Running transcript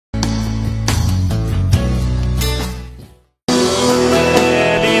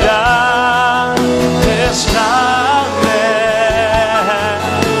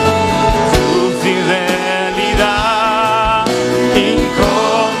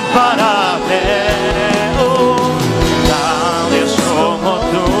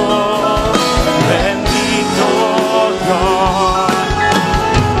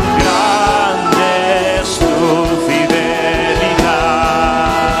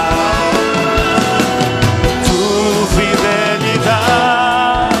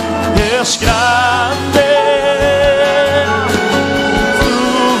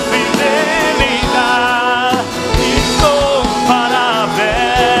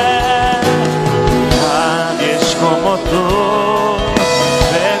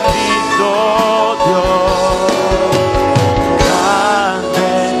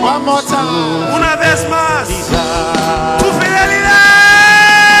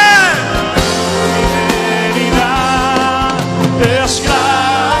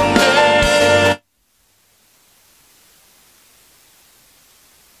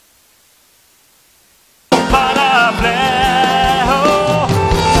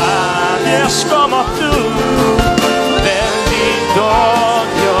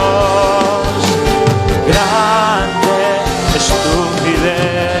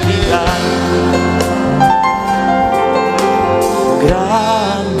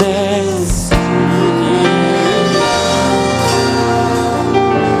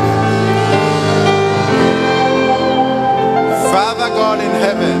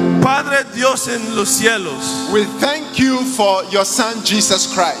Dios en los cielos, we thank you for your Son Jesus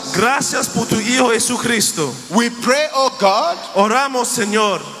Christ. gracias por tu Hijo Jesucristo. We pray, oh God, Oramos,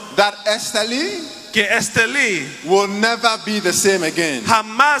 Señor, that Esther Lee que Estelí will never be the same again.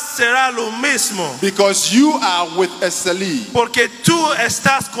 jamás será lo mismo, Because you are with Esther Lee. porque tú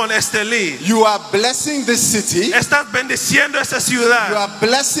estás con Estelí. You are blessing this city. Estás bendiciendo esta You ciudad. are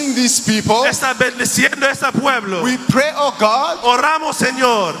blessing these people. Estás bendiciendo este pueblo. We pray, oh God, Oramos,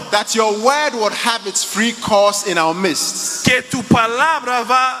 Señor, that your word would have its free course in our midst. que tu palabra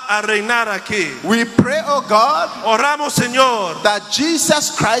va a reinar aquí. We pray, oh God, Oramos, Señor, that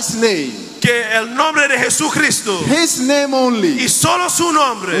Jesus Christ's name, que el nombre de Jesucristo his name only, y solo su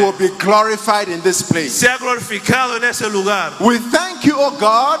nombre will be glorified in this place. sea glorificado en ese lugar. We thank you, oh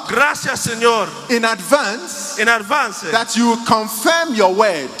God, Gracias, Señor, in advance en avance, that you will confirm your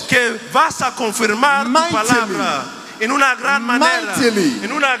word que vas a confirmar tu Mightily. palabra en una gran manera, Mightily.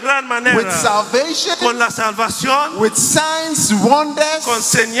 en una gran with manera, salvation, con la salvación, with signs, wonders, con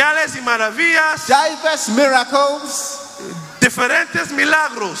señales y maravillas, diverse miracles, diferentes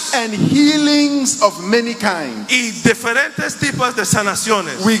milagros and healings of many kinds. y diferentes tipos de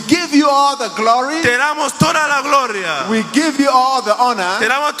sanaciones. We give you all the glory, Te damos toda la gloria, we give you all the te honor,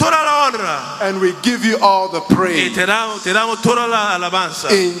 damos toda la honra and we give you all the y praise. te damos toda la alabanza.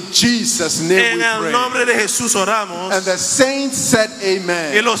 In Jesus' name En we el pray. nombre de Jesús oramos. And the saints said Y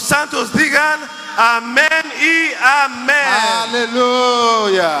amen. los santos digan amén y amén.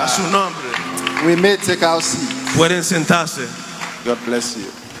 Hallelujah. A su nombre. We may take our seat. Pueden sentarse. God bless you.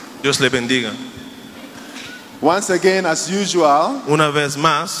 Dios le bendiga. Once again, as usual, Una vez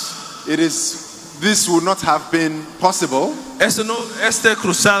más, this would not have been possible esta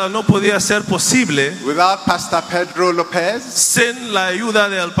cruzada no podía ser posible without Pastor Pedro Lopez. sin la ayuda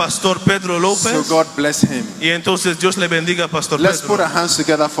del pastor Pedro So López. God bless him. Y entonces Dios le bendiga, Pastor Let's put Pedro. our hands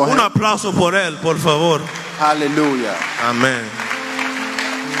together for Un him. aplauso por él, por favor. Hallelujah. Amén.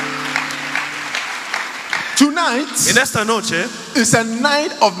 Tonight En esta noche is a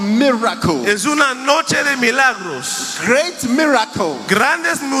night of miracles. es una noche de milagros, Great miracle.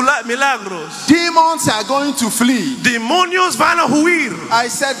 grandes milagros. Demons are going to flee. Demonios van a huir. I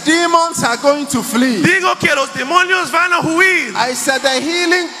said demons are going to flee. Digo que los demonios van a huir. I said the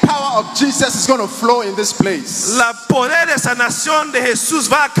healing power of Jesus is going to flow in this place. La poder de sanación de Jesús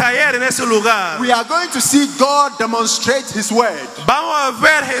va a caer en ese lugar. We are going to see God demonstrate his word Vamos a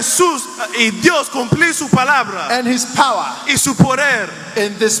ver Jesús y Dios cumplir su palabra and his power y su poder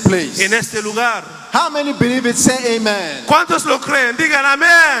in this place. en este lugar. How many believe it? Say amen. ¿Cuántos lo creen? Digan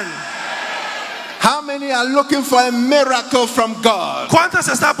amén. How many are looking for a miracle from God? ¿Cuántos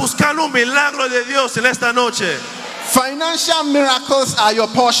están buscando un milagro de Dios en esta noche? Financial miracles are your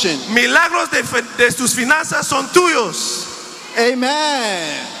portion. Milagros de tus finanzas son tuyos.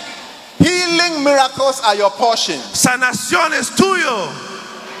 Amen. Healing miracles are your portion. Sanación es tuyo.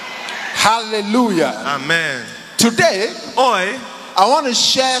 Hallelujah. Amén. Today, Hoy I want to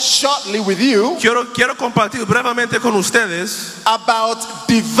share shortly with you quiero compartir brevemente con ustedes about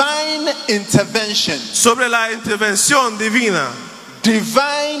divine intervention. sobre la intervención divina.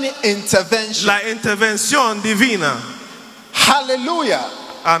 Divine intervention. La intervención divina. Hallelujah.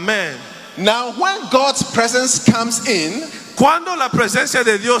 Amén. Now, when God's presence comes in Cuando la presencia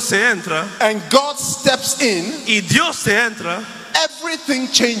de Dios se entra and God steps in, y Dios se entra, everything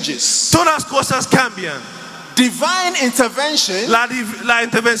changes. todas las cosas cambian. Divine intervention La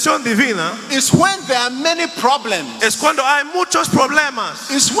intervención divina is when there are many problems. es cuando hay muchos problemas,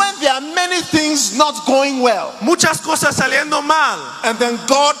 It's when there are many things not going well. muchas cosas saliendo mal, And then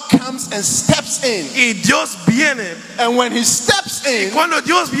God comes and steps in. y Dios viene. And when he steps in, Cuando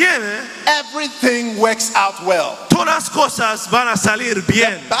Dios viene, everything works out well. todas las cosas van a salir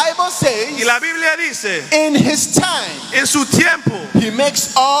bien. The Bible Y says, la Biblia dice, in his time, en su tiempo he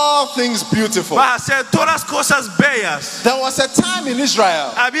makes all things beautiful. va a hacer todas las cosas bellas. There was a time in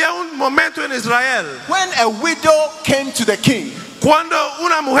Israel Había un momento en Israel when a widow came to the king. cuando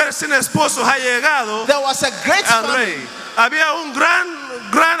una mujer sin esposo ha llegado There was a great al famine. rey. Había un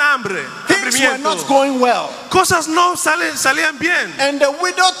gran hambre, Things were not hambriento. going well. Cosas no salían bien. And the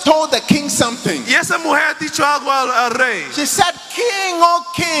widow told the king something. Y esa mujer ha dicho algo al rey. She said, King, oh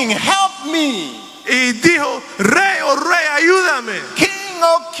king, help me. Y dijo, rey, oh rey, ayúdame. King,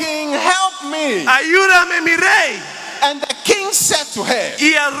 oh king, help me. Ayúdame, mi rey. And the king said to her,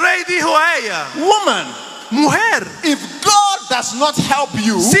 Y el rey dijo a ella, woman, mujer, if God does not help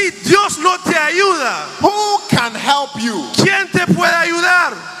you, si Dios no te ayuda, who can help you? ¿quién te puede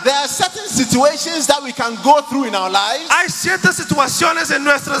ayudar? There are certain situations that we can go through in our lives Hay ciertas situaciones en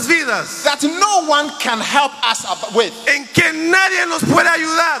nuestras vidas that no one can help us with. en que nadie nos puede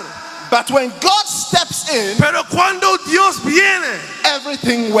ayudar. But when God steps in, Pero cuando Dios viene,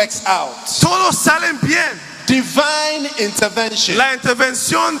 everything works out. todos salen bien. Divine intervention. La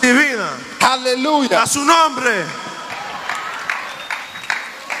intervención divina. Hallelujah. A su nombre.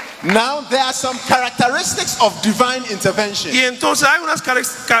 Now there are some characteristics of divine intervention. Y entonces hay unas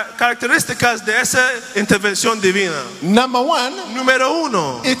características de esa intervención divina. Number one, Número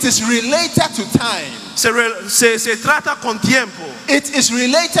uno, it is related to time. se trata con tiempo. It is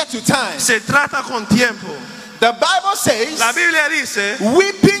related to time. Se trata con tiempo. The Bible says, La Biblia dice,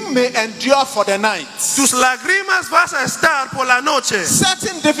 weeping may endure for the night. tus lágrimas vas a estar por la noche.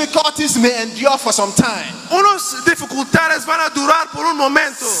 Certain difficulties may endure for some time. Unas dificultades van a durar por un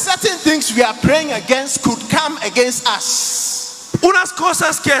momento. Certain things we are praying against could come against us. Unas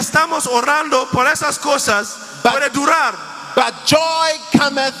cosas que estamos orando por esas cosas puede durar. But joy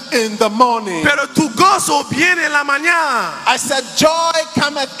cometh in the morning. Pero tu gozo viene en la mañana. I said joy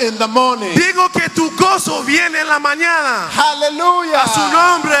cometh in the morning. Digo que tu gozo viene en la mañana. Hallelujah. A su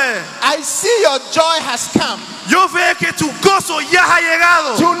nombre. I see your joy has come. Yo veo que tu gozo ya ha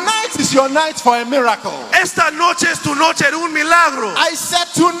llegado. Tonight is your night for a miracle. Esta noche es tu noche de un milagro. I said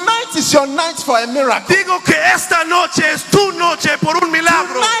tonight is your night for a miracle. Digo que esta noche es tu noche por un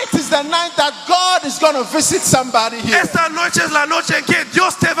milagro. Tonight is the night that God is going to visit somebody here. Esta noche es la noche en que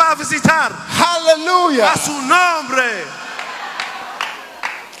Dios te va a visitar. Hallelujah. A su nombre.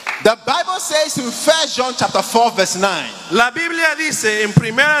 The Bible says in 1 John chapter 4 verse 9. La Biblia dice en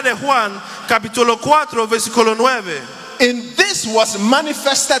Primera de Juan capítulo 4 versículo 9. In this was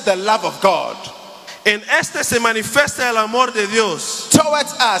manifested the love of God En este se manifiesta el amor de Dios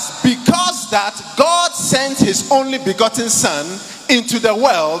towards us, because that God sent his only begotten Son into the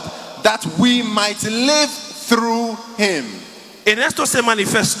world that we might live through him. En esto se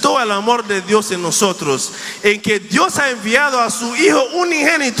manifestó el amor de Dios en nosotros, en que Dios ha enviado a su Hijo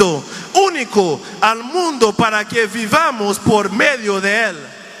unigénito, único, al mundo para que vivamos por medio de Él.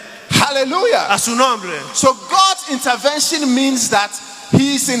 Hallelujah. A su nombre. So God's intervention means that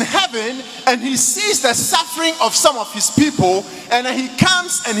he is in heaven and he sees the suffering of some of his people, and then he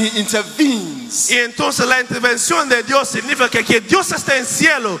comes and he intervenes. Y entonces la intervención de Dios significa que Dios está en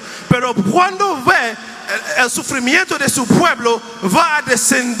cielo, pero cuando ve el sufrimiento de su pueblo, va a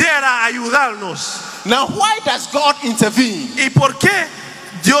descender a ayudarnos. Now, why does God intervene? ¿Y por qué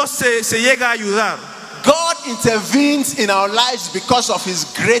Dios se llega a ayudar? God intervenes in our lives because of his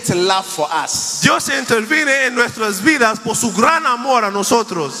great love for us. Dios interviene en nuestras vidas por su gran amor a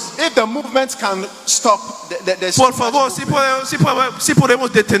nosotros. If the movement can stop, there's Por favor, si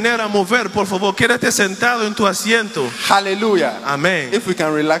podemos detener a mover, por favor, quédate sentado en tu asiento. Hallelujah. Amén. If we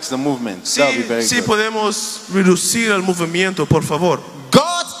can relax the movement, that would be very Si good. podemos reducir el movimiento, por favor.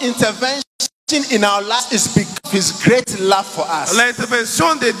 God's intervention in our lives is because of his great love for us. La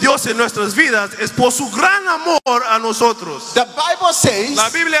intervención de Dios en nuestras vidas es por su gran amor a nosotros. The Bible says La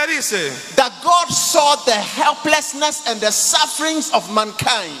Biblia dice that God saw the helplessness and the sufferings of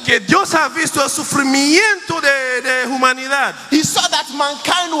mankind. que Dios ha visto el sufrimiento de humanidad. He saw that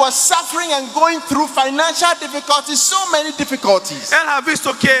mankind was suffering and going through financial difficulties, so many difficulties. Él ha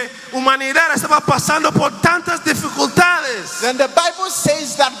visto que humanidad estaba pasando por tantas dificultades. Then the Bible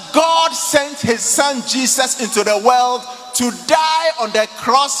says that God sent his son Jesus into the world to die on the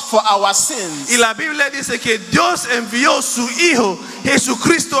cross for our sins. Y la Biblia dice que Dios envió su Hijo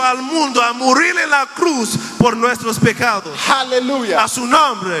Jesucristo al mundo a morir en la cruz por nuestros pecados. Hallelujah. A su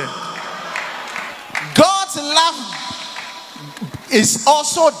nombre. God's love is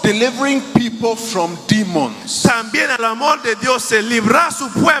also delivering people from demons. También el amor de Dios se libra a su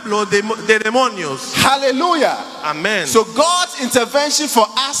pueblo de demonios. Hallelujah. Amén. So God's intervention for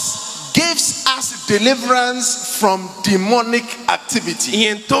us gives us deliverance from demonic activity. Y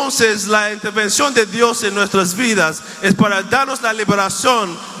entonces la intervención de Dios en nuestras vidas es para darnos la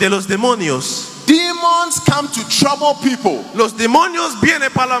liberación de los demonios. Demons come to trouble people. Los demonios vienen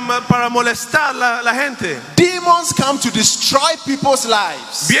para molestar la gente. Demons come to destroy people's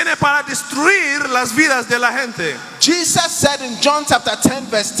lives. Viene para destruir las vidas de la gente. Jesus said in John chapter 10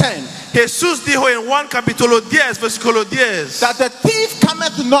 verse 10 Jesús dijo en Juan capítulo 10 versículo 10 that the thief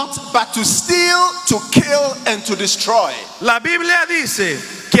cometh not but to steal, to kill and to destroy. La Biblia dice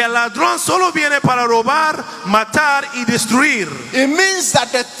que el ladrón solo viene para robar, matar y destruir. It means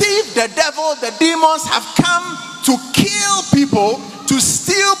that the thief, the devil, the demons have come to kill people, to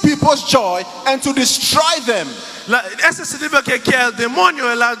steal people's joy and to destroy them. Eso significa que el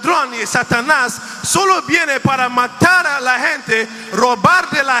demonio, el ladrón y Satanás solo viene para matar a la gente, robar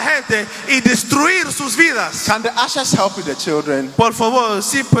de la gente y destruir sus vidas. Can the ushers help with the children? Por favor,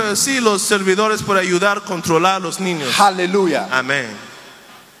 sí los servidores pueden ayudar a controlar a los niños. Hallelujah. Amén.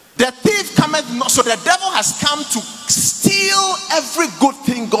 The thief cometh not. So the devil has come to steal every good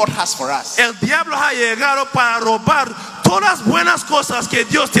thing God has for us. El diablo ha llegado para robar todas las buenas cosas que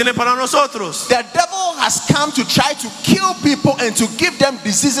Dios tiene para nosotros. The devil has come to try to kill people and to give them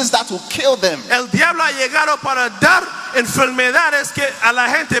diseases that will kill them. El diablo ha llegado para dar enfermedades que a la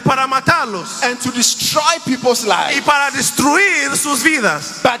gente para matarlos And to destroy people's lives. y para destruir sus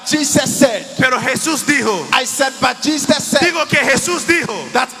vidas. But Jesus said, Pero Jesús dijo, but Jesus said digo que Jesús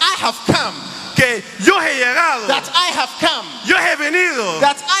dijo that I have come, que yo he llegado, that I have come, yo he venido,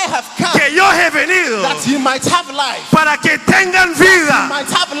 that I have come, que yo he venido that he might have life, para que tengan he vida, might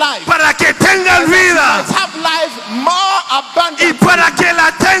have life, para que tengan he vida might have life more y abundant. para que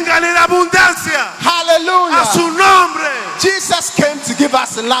la tengan en abundancia. Hallelujah. A su nombre. Jesus came to give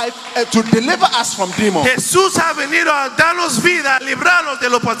us life and to deliver us from demons. Jesús ha venido a darnos vida, a librarnos de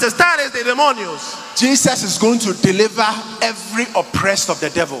los potestades de demonios. Jesus is going to deliver every oppressed of the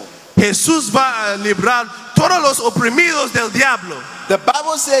devil. Jesús va a librar todos los oprimidos del diablo. The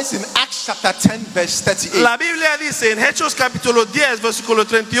Bible says in Acts chapter 10 verse 38. La Biblia dice en Hechos capítulo 10 versículo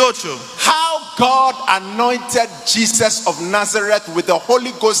 38 How God anointed Jesus of Nazareth with the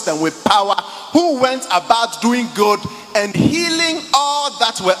Holy Ghost and with power, who went about doing good and healing all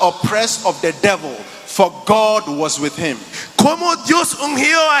that were oppressed of the devil, for God was with him. Como Dios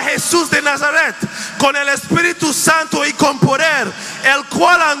ungió a Jesús de Nazaret con el Espíritu Santo y con poder, el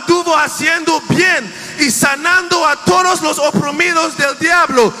cual anduvo haciendo bien y sanando a todos los oprimidos del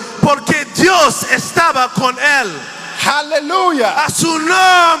diablo, porque Dios estaba con él. Hallelujah. A su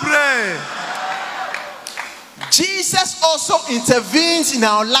nombre. Jesus also intervenes in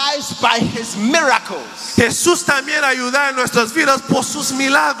our lives by his miracles. Jesús también ayuda en nuestras vidas por sus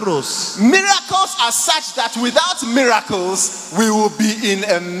milagros. Miracles are such that without miracles we will be in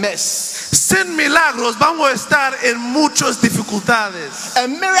a mess. Sin milagros vamos a estar en muchas dificultades. A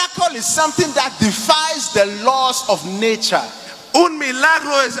miracle is something that defies the laws of nature. Un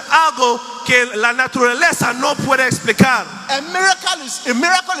milagro es algo que la naturaleza no puede explicar. A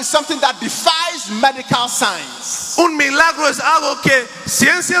miracle is something that defies medical science. Un milagro es algo que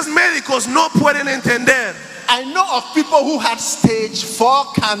ciencias médicos no pueden entender. I know of people who had stage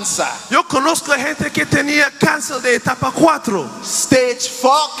 4 cancer. Yo conozco a gente que tenía cáncer de etapa 4. Stage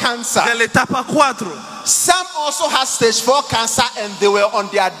 4 cancer. De la etapa 4. Some also had stage 4 cancer and they were on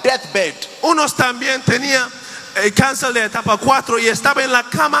their deathbed. Unos también tenían cáncer de etapa 4 y estaba en la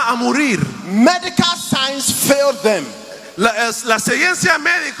cama a morir. Medical science failed them. La ciencia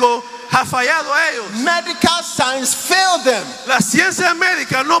médica ha fallado a ellos. Medical science failed them. La ciencia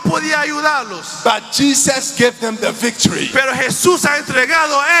médica no podía ayudarlos. But Jesus gave them the victory. Pero Jesús ha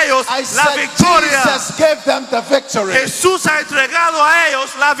entregado a ellos la victoria. Jesus gave them the victory. Jesús ha entregado a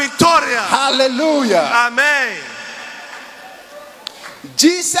ellos la victoria. Hallelujah. Amén.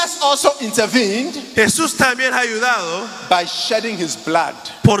 Jesus also intervened Jesús también ha ayudado by shedding his blood.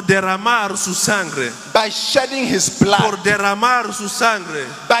 por derramar su sangre. By shedding his blood. Por derramar su sangre.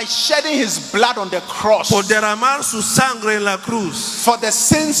 By shedding his blood on the cross. Por derramar su sangre en la cruz. For the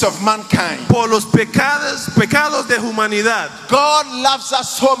sins of mankind. Por los pecados de humanidad. God loves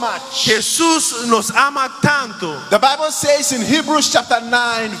us so much. Jesús nos ama tanto. The Bible says in Hebrews chapter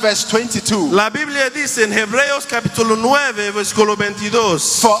 9 verse 22. La Biblia dice en Hebreos capítulo 9 versículo 22.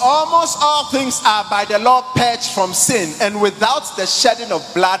 For almost all things are by the law purged from sin, and without the shedding of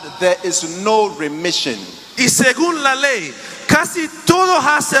blood there is no remission. Y según la ley, casi todo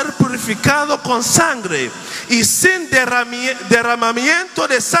ha de ser purificado con sangre, y sin derramamiento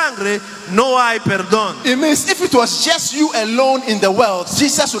de sangre no hay perdón. It means if it was just you alone in the world,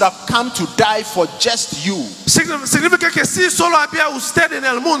 Jesus would have come to die for just you. Significa que si solo había usted en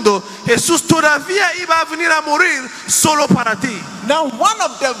el mundo, Jesús todavía iba a venir a morir solo para ti. Now, one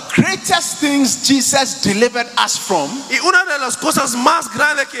of the greatest things Jesus delivered us from y una de las cosas más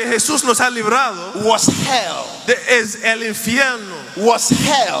grandes que Jesús nos ha librado was hell. Es el infierno. Was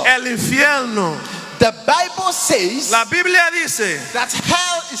hell. El infierno. The Bible says la Biblia dice that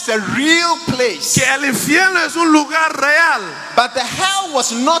hell is a real place. Que el infierno es un lugar real. But the hell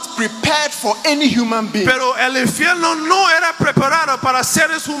was not prepared for any human being. Pero el infierno no era preparado para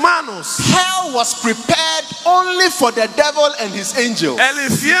seres humanos. Hell was prepared only for the devil and his angels. El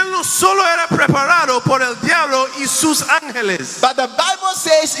infierno solo era preparado por el diablo y sus ángeles. But the Bible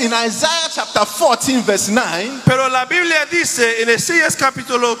says in Isaiah chapter 14 verse 9. Pero la Biblia dice en Isaías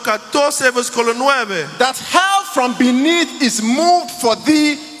capítulo 14 versículo 9. That hell from beneath is moved for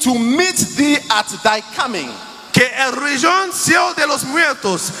thee to meet thee at thy coming. Que el riñón cielo de los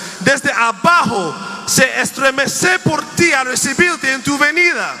muertos desde abajo se estremece por ti a recibirte en tu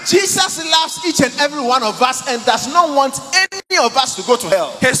venida. Jesus loves each and every one of us and does not want any of us to go to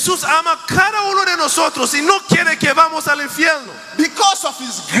hell. Jesús ama cada uno de nosotros y no quiere que vamos al infierno. Because of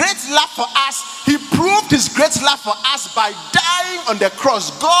his great love for us, he proved his great love for us by dying on the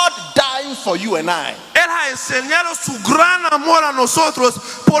cross. God dying for you and I. Él ha enseñado su gran amor a nosotros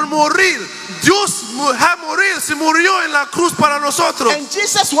por morir. Dios ha morir, se murió en la cruz para nosotros. And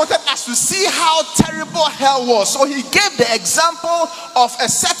Jesus wanted us to see how terrible hell was. So he gave the example of a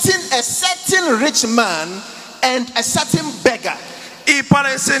certain rich man and a certain beggar. Y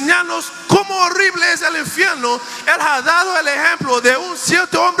para enseñarnos cómo horrible es el infierno, Él ha dado el ejemplo de un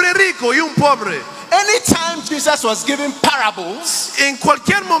cierto hombre rico y un pobre. Anytime Jesus was giving parables, En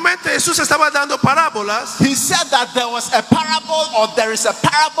cualquier momento Jesús estaba dando parábolas. he said that there was a parable, or there is a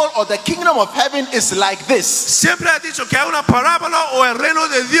parable, or the kingdom of heaven is like this. Siempre ha dicho que hay una parábola o el reino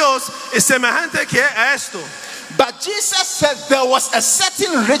de Dios es semejante que a esto. But Jesus said there was a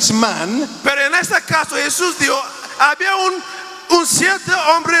certain rich man Pero en este caso Jesús dijo, había un cierto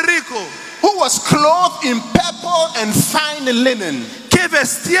hombre rico who was clothed in purple and fine linen, que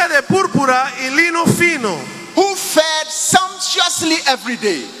vestía de púrpura y lino fino, who fed sumptuously every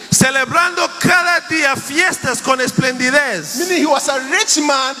day. celebrando cada día fiestas con esplendidez. Meaning he was a rich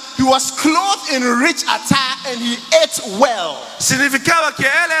man, he was clothed in rich attire, and he ate well. Significaba que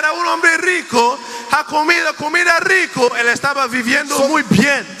él era un hombre rico, ha comido comida rico, él estaba viviendo muy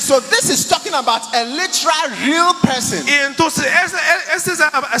bien. So this is talking about a literal real person. Y entonces este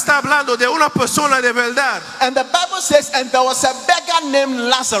está hablando de una persona de verdad. And the Bible says, and there was a beggar named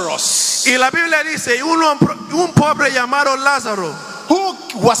Lazarus, Y la Biblia dice, un pobre llamado Lázaro, who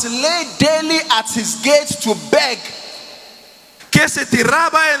was laid daily at his gate to beg. que se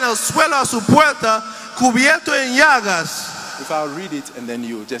tiraba en el suelo a su puerta, cubierto en llagas. If I'll read it and then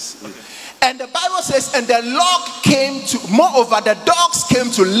you just... And the Bible says, and the moreover, the dogs came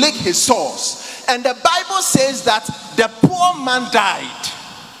to lick his sores. And the Bible says that the poor man died.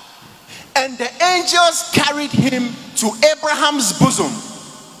 And the angels carried him to Abraham's bosom.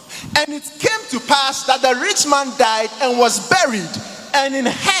 And it came to pass that the rich man died and was buried. And in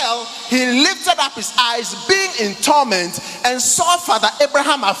hell he lifted up his eyes, being in torment, and saw Father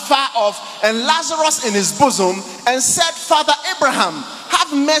Abraham afar off, and Lazarus in his bosom, and said, Father Abraham,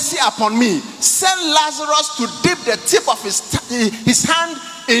 have mercy upon me. Send Lazarus to dip the tip of his hand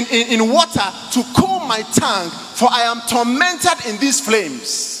in water to cool my tongue, for I am tormented in these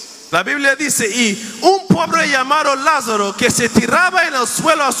flames. La Biblia dice, y un pobre llamado Lázaro que se tiraba en el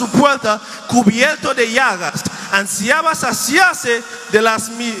suelo a su puerta cubierto de llagas, ansiaba saciarse de las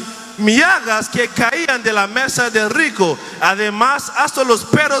migajas que caían de la mesa del rico. Además, hasta los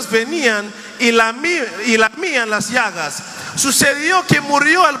perros venían y lamían las llagas. Sucedió que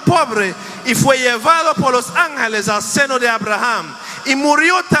murió el pobre y fue llevado por los ángeles al seno de Abraham. Y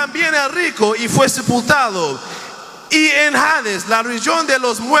murió también el rico y fue sepultado. Y en Hades, la región de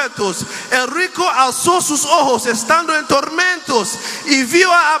los muertos, el rico alzó sus ojos estando en tormentos y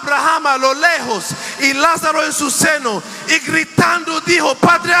vio a Abraham a lo lejos y Lázaro en su seno, y gritando dijo,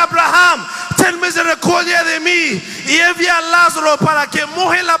 Padre Abraham, ten misericordia de mí y envía a Lázaro para que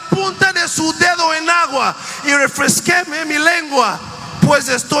moje la punta de su dedo en agua y refresqueme mi lengua, pues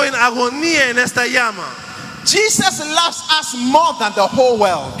estoy en agonía en esta llama. Jesus loves us more than the whole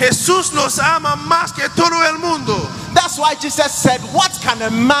world. Jesús nos ama más que todo el mundo. That's why Jesus said, what can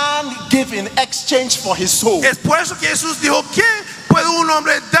a man give in exchange for his soul? Es por eso que Jesús dijo, ¿qué puede un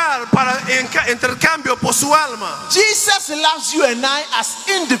hombre dar para intercambio por su alma? Jesus loves you and I as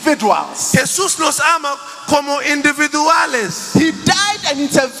individuals. Jesús nos ama como individuales. He died and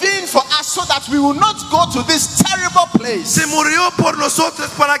intervened for us so that we will not go to this terrible place. Se murió por nosotros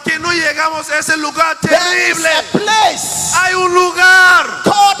para que no llegamos a ese lugar There terrible. is a place Hay un lugar,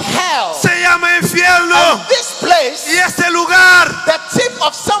 called hell. se llama infierno. And this place, Y este lugar, the tip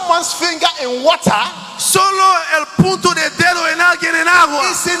of someone's finger in water, solo el punto de dedo en alguien en agua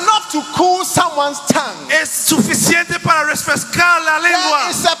is enough to cool someone's tongue. es suficiente para refrescar la There lengua.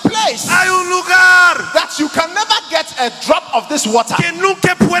 is a place Hay un lugar that you can never get a drop of this water. que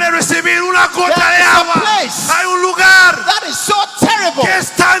nunca puede recibir una gota There de is a agua. place Hay un lugar That is so terrible, que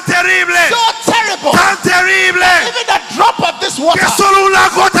es tan terrible, so terrible. tan terrible, Even a drop of this water, que solo una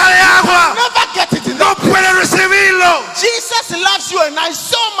gota de agua never get it in no that place. puede recibirlo. Jesus loves you and I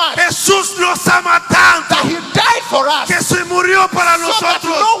so much Jesús nos ama tanto that he died for us, que se murió para so that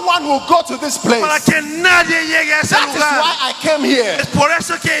nosotros, no one will go to this place. para que nadie llegue a ese That is lugar. why I came here. Es por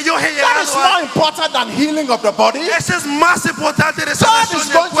eso que yo he That is llegado more a... important than healing of the body. Eso es más importante de God sanación is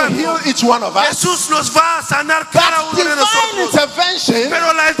del going to cuerpo. heal each one of us. Jesús nos va a sanar cada That uno de divine nosotros. intervention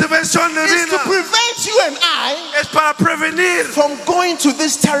Pero la intervención is to divina prevent you and I es para prevenir from going to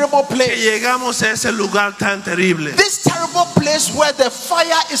this terrible que place. llegamos a ese lugar tan terrible. This terrible place where the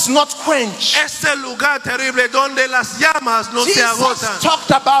fire is not quenched. Este lugar terrible donde las llamas no se Jesus agotan.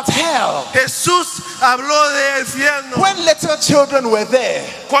 talked about hell. Jesús habló de infierno. When little children were there,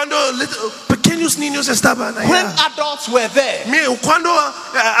 Cuando pequeños niños estaban when allá. adults were there, Cuando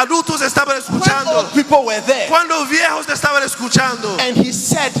adultos estaban when escuchando. old people were there. Cuando viejos estaban escuchando. And he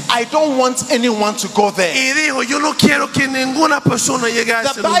said, I don't want anyone to go there. Y dijo, yo no quiero que ninguna persona llegue a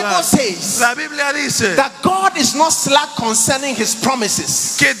ese The Bible lugar. says La Biblia dice that God is not slack concerning his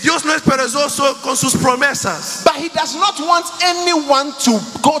promises, que Dios no es perezoso con sus promesas. but he does not want anyone to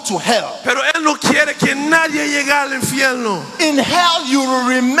go to hell. Pero Él no quiere que nadie llegue al infierno. In hell, you will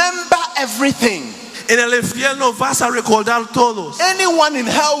remember everything. En el infierno vas a recordar todos. Anyone in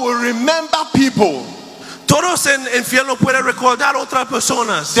hell will remember people. Todos en el infierno pueden recordar otras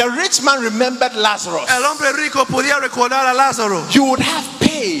personas. The rich man remembered Lazarus. El hombre rico podía recordar a Lázaro. You would have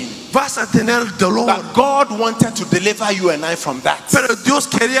pain, Vas a tener dolor. but God wanted to deliver you and I from that. Pero Dios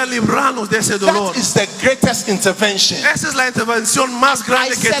quería librarnos de ese dolor. That is the greatest intervention. Esa es la intervención más I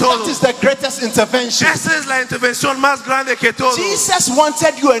grande que said todo. that is the greatest intervention. Esa es la intervención más grande que todo. Jesus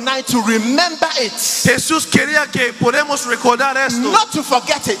wanted you and I to remember it, Jesús quería que podamos recordar esto not to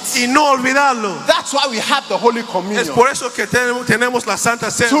forget it. y no olvidarlo. That's why we have the Holy Es Communion, por eso que tenemos la Santa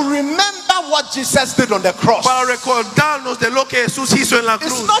to Cena, remember what Jesus did on the cross. para recordarnos de lo que Jesús hizo en la It's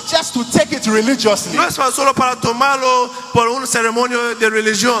cruz. not just to take it religiously, No es solo para tomarlo por un ceremonio de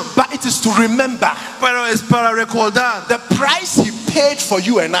religión, but it is to remember pero es para recordar the price he paid for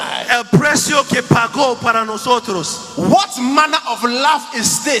you and I. el precio que pagó para nosotros. What manner of love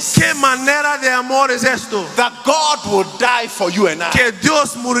is this, ¿Qué manera de amor es esto? that God would die for you and I? Que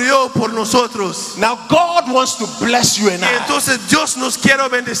Dios murió por nosotros. Now God wants to bless you and Y I. entonces Dios nos quiere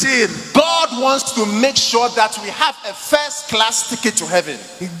bendecir. God wants to make sure that we have a first class ticket to heaven.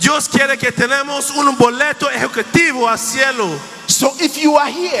 Dios quiere que tenemos un boleto ejecutivo al cielo. So if you are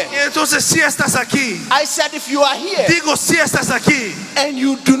here, Y entonces si estás aquí, I said if you are here digo si estás aquí and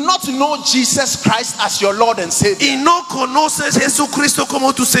you do not know Jesus Christ as your Lord and Savior, y no conoces Jesucristo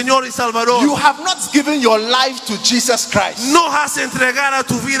como tu Señor y Salvador, you have not given your life to Jesus Christ, no has entregado a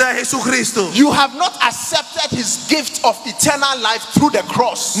tu vida a Jesucristo, you have not accepted his gift of eternal life through the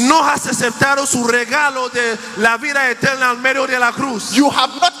cross, no has aceptado su regalo de la vida eterna al medio de la cruz, you have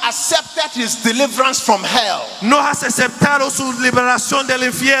not accepted his deliverance from hell, no has aceptado su liberación del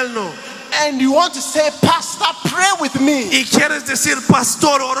infierno, and you want to say, Pastor, pray with me. y quieres decir,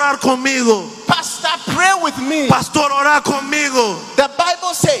 pastor, orar conmigo, Pastor, pray with me. pastor, orar conmigo. The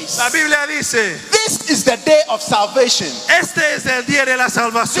Bible says, La Biblia dice, this is the day of salvation. este es el día de la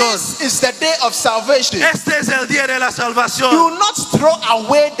salvación. This is the day of salvation. Este es el día de la salvación. Do not throw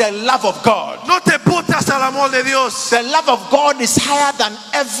away the love of God. No te botas al amor de Dios. The love of God is higher than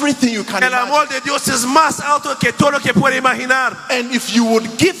everything you can El amor imagine. de Dios es más alto que todo lo que puede imaginar. And if you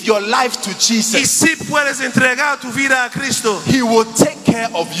would give your life to Y Jesus, si puedes entregar tu vida a Cristo, he will take care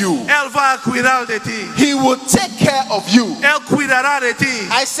of you. Él va a cuidar de ti. He will take care of you. Él cuidará de ti.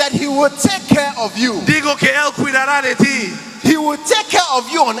 I said he will take care of you. Digo que Él cuidará de ti. He will take care of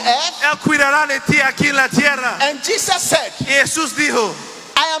you on earth. Él cuidará de ti aquí en la tierra. And Jesus said, Y Jesús dijo,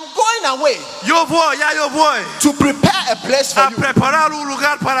 I am going away yo voy to prepare a place for a you. preparar un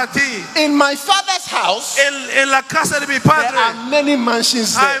lugar para ti. In my Father's house, En la casa de mi there Padre are many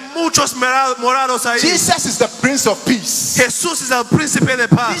mansions hay there. muchos morados ahí. Jesus is the Prince of Peace. Jesús es el príncipe de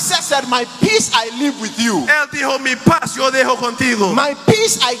paz. Jesus said, my peace I leave with you. Él dijo, mi paz yo dejo contigo. My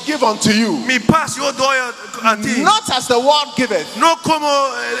peace I give unto you. Mi paz yo doy a ti. Not as the world giveth, No como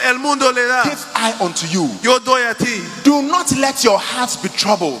el mundo le da. give I unto you. Yo doy a ti. Do not let your hearts be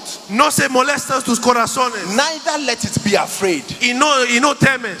troubled, No se molestan tus corazones. neither let it be afraid. Y no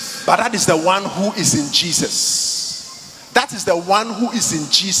temes. But that is the one who is in Jesus. That is the one who is in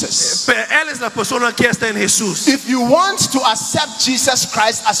Jesus. Pero Él es la persona que está en Jesús. If you want to accept Jesus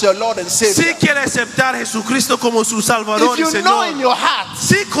Christ as your Lord and Si Savior, quiere aceptar a Jesucristo como su Salvador if y you know in Señor. your heart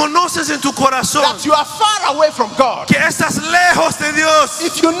Si conoces en tu corazón that you are far away from God, que estás lejos de Dios.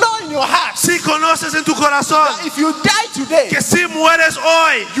 if you know in your heart Si conoces en tu corazón that if you die today, que si mueres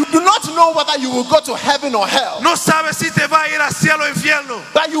hoy, you do not know whether you will go to heaven or hell, no sabes si te va a ir al cielo o infierno,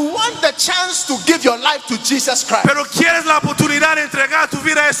 but you want the chance to give your life to Jesus Christ, pero quieres la oportunidad de entregar tu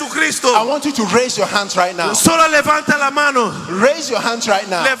vida a Jesucristo, I want you to raise your hands right now. solo levanta la mano. Raise your hands right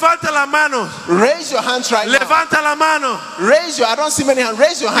now. Levanta la mano. Raise your hands right now. Levanta la mano. Raise your, I don't see many hands.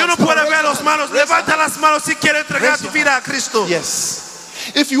 Raise your hands. Yo no Come on, puedo raise ver your los hands. manos. Raise your Levanta hands. las manos si quieres entregar Raise tu your vida a Cristo. Yes.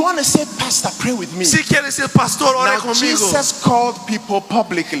 If you want to say, Pastor, pray with me. Si quieres decir, pastor, ore Now, conmigo. Jesus called people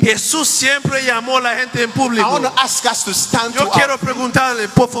publicly. Jesús siempre llamó a la gente en I público. want to ask us to stand to Yo our quiero preguntarle,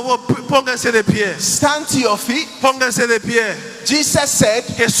 por favor, pónganse de pie. Stand to your feet. Pónganse de pie. Jesus said,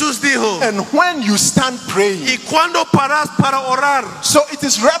 Jesús dijo, and when you stand praying. y cuando paras para orar. So it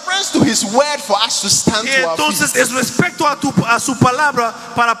is reference to his word for us to stand Y to our feet. entonces es respecto a su palabra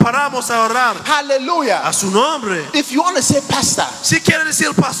para paramos a orar. Hallelujah. A su nombre. If you want to say, Pastor, Si quiere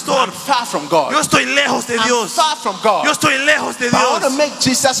decir, pastor, I'm far from God. yo estoy lejos de I'm Dios. far from God. Yo estoy lejos de But I want to Dios. make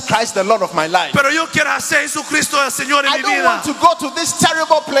Jesus Christ the Lord of my life. Pero yo quiero hacer Jesucristo el Señor en I mi don't vida. want to go to this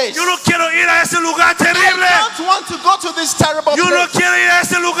terrible place. Yo no quiero ir a ese lugar terrible. I don't want to go to this terrible Yo no place. quiero ir a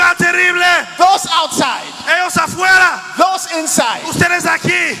ese lugar terrible. Those outside, Ellos afuera, those inside, ustedes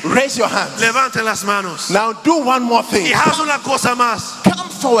aquí. raise your hands. Levanten las manos. Now do one more thing. Y haz una cosa más. Come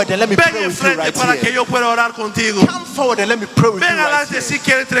forward and let me Ven pray with you enfrente right para que here. yo pueda orar contigo. Come forward and let me pray with you Ven right adelante here. si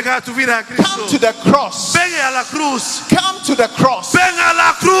quieres entregar tu vida a Come Cristo. to the cross. Ven a la cruz. Come to the cross. Ven a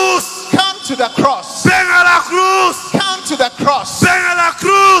la cruz. Come to the cross. Ven a la cruz. Come to the cross. Ven a la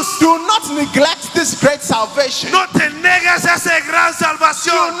cruz. Do not neglect this great salvation. No te negas a esa gran Do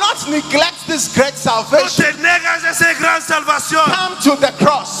salvación. not neglect this great No salvation. te negas a esa gran salvación. Come to the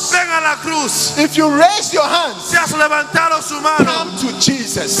cross. Ven a la cruz. If you raise your hands, Si has levantado su mano, come to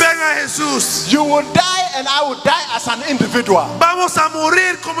Jesus. ven a Jesús. You will die and I will die as an individual. Vamos a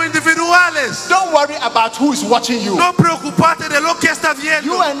morir como individuales. Don't worry about who is watching you. No preocupate de lo que está You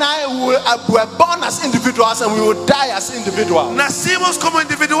viendo. and I were born as individuals and we will die as individuals. Nacimos como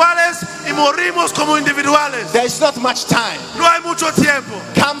individuales y morimos como individuales. There is not much time. No hay mucho tiempo.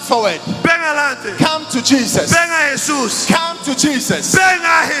 Come forward. Ven adelante. Come to Jesus. Ven a Jesús. Come to Jesus. Ven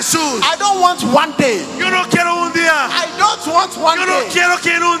a Jesús. I don't want one day. Yo no quiero un día. I don't want one Yo no day quiero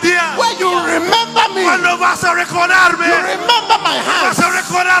que en un día, where you remember me. cuando vas a recordarme, You remember my vas hands. a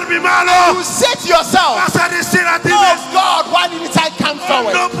recordar mi mano, You say to yourself, vas a decir a ti oh mismo, God, why didn't I come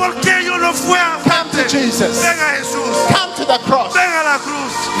forward? no, porque yo no fui a Come to Jesus. Ven a Jesús. Come to the cross. Ven a la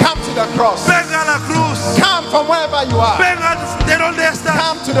cruz. Come to the cross. Ven a la cruz. Come from wherever you are. Ven de donde estás.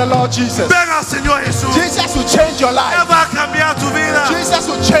 Come to the Lord Jesus. Ven al Señor Jesús. Jesus will change your Él life. va a cambiar tu vida. Jesus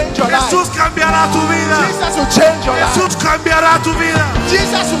will change your life. Jesús cambiará tu vida. Jesus will change your life. Jesús cambiará tu vida.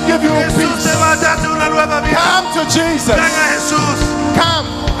 Jesus will give you Jesús peace. te va a darte una nueva vida. Come to Jesus. Ven a Jesús. Come.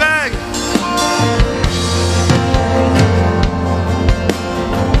 Ven.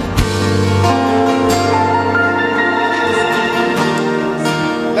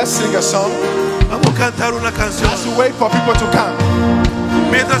 Let's sing a song Vamos a cantar una canción. as we wait for people to come.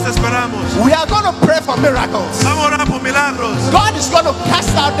 Mientras esperamos, We are going to pray for miracles. vamos a orar por milagros. God is going to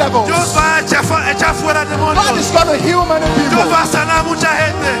cast out devils. Dios va a echar fuera God demonios. is going to heal many Dios people. va a sanar mucha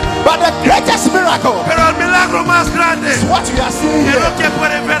gente. But the greatest miracle Pero el milagro más grande is what we are seeing es lo here. que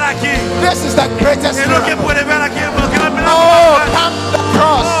pueden ver aquí. This is the greatest Es lo que miracle. pueden ver aquí. Porque el milagro Oh, más grande. come to the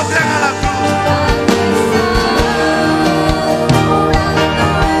cross. Oh, ven a la cruz.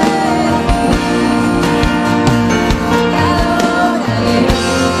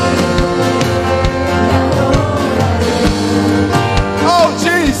 Oh,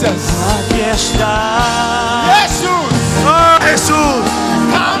 Jesus. Aquí está. Jesus. Oh, Jesús.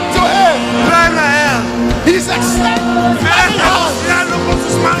 Come to him. Ven a Él. He's extending his Él está hand. buscando con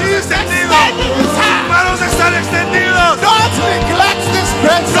sus manos extendidas. Extending his Sus hand. manos están extendidos. Don't neglect this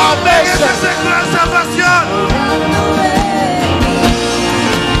great No dejes salvation. esa gran salvación.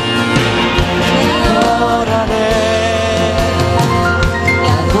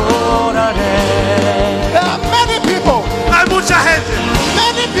 There are many people, Hay mucha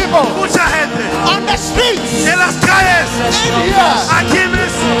gente on the streets en las calles, in here aquí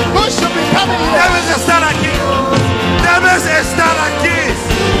mismo. who should be coming here. Debes estar aquí. Debes estar aquí.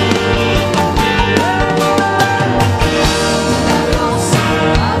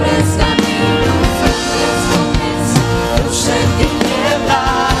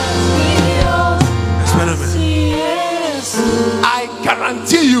 Espérame. I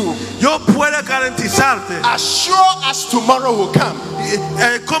guarantee you, Yo puedo garantizarte, as sure as tomorrow will come,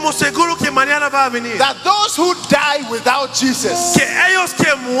 como seguro que mañana va a venir, that those who die without Jesus, que ellos que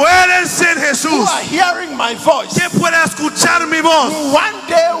mueren sin who Jesús, are hearing my voice, que pueden escuchar mi voz, will one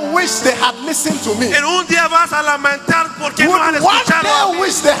day wish they had listened to me. en un día vas a lamentar porque no han Would one escuchado a day mí.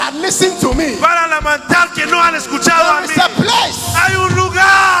 wish they had listened to me. Van a lamentar que no han escuchado a There mí. is a place Hay un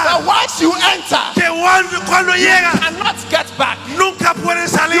lugar that once you enter, que cuando llegan cannot get back. nunca pueden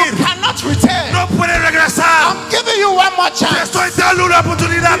You salir, cannot return. no pueden regresar. I'm giving you one more Te chance. estoy dando una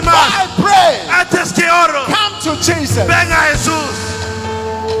oportunidad Before más. I pray, Antes que oro, come to Jesus. ven a Jesús.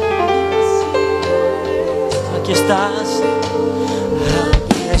 Aquí estás.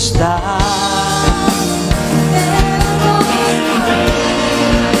 estás.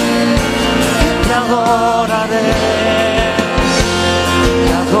 Te adoraré,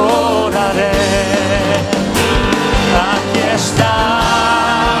 te adoraré. Aquí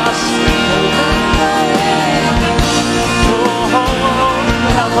estás.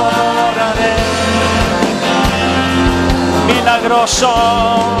 Te adoraré. Milagroso.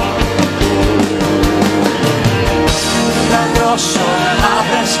 Milagroso,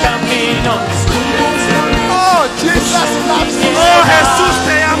 abres camino. Oh, Jesus loves you. Oh, Jesús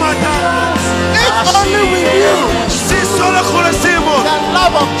te ama tanto. If only we knew Si solo conocemos the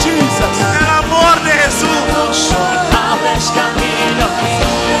love of Jesus. el amor de Jesús. Abres camino.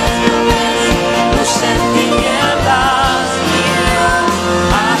 Luz en tinieblas.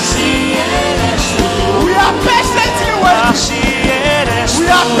 Así eres tú. We are patiently waiting. Así eres We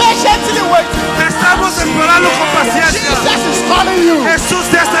are patiently waiting. Estamos esperando con paciencia. Jesus is calling you. Jesús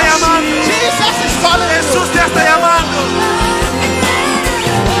te está llamando. Jesus is calling you. Jesús te está llamando.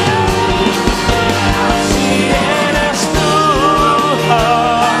 Así eres tú.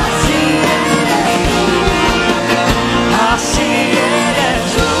 Así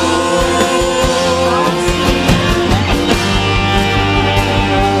eres tú.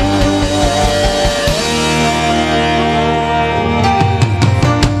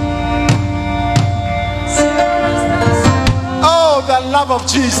 Oh, the love of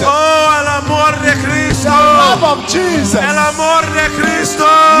Jesus. Oh, el amor de Cristo. Love of Jesus. El amor de Cristo.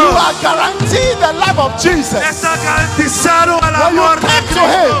 You are guaranteed the love of Jesus. Está garantizado el When you amor de come to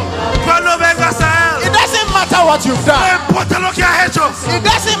Cristo. Cuando vengas a It Él, doesn't matter what you've no done. importa lo que has hecho, It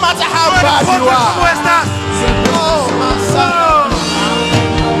doesn't matter how no bad you importa cómo are. estás. Oh, my son.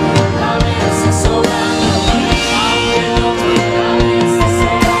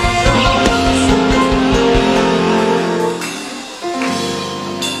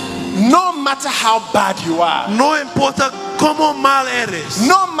 No matter how bad you are, No importa cómo mal eres,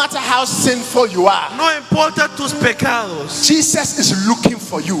 no matter how sinful you are, no importa tus pecados, Jesus is looking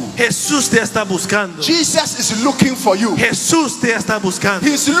for you. Jesús te está buscando. Jesus is looking for you. Jesús te está buscando.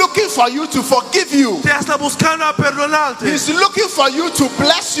 He's looking for you to forgive you. Te está buscando a perdonarte. He's looking for you to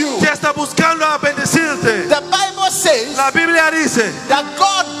bless you. Te está buscando a bendecirte. The Bible says La Biblia dice that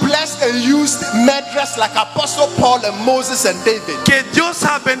God blessed and used murderers like Apostle Paul and Moses and David. que Dios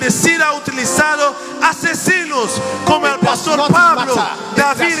ha bendecido, ha utilizado asesinos como el It does pastor not Pablo, matter. It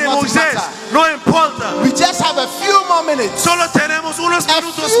David does y not Moisés. matter. No importa. We just have a few more minutes. Solo tenemos unos A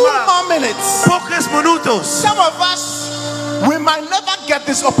minutos few más. more minutes. Pocos minutos. Some of us, we might never get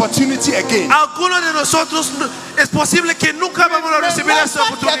this opportunity again. Algunos de nosotros es posible que nunca vamos a recibir esa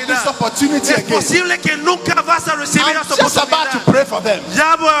Never get this oportunidad. opportunity Es again. posible que nunca vas a recibir I'm esa just about to oportunidad. pray for them.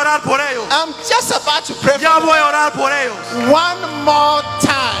 Ya voy a orar por ellos. I'm just about to pray Ya for voy a orar por ellos. them. One more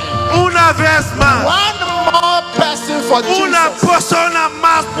time. Una vez más. One more person for Una Jesus. persona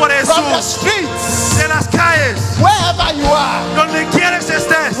más por From the Jesús. streets, De las calles. wherever you are. Donde quieres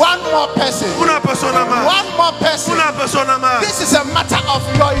estés. One more person. Una persona más. One more person. Una persona más. This is a matter of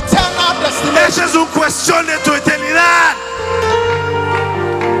your eternal destination. Esa es una cuestión de tu eternidad.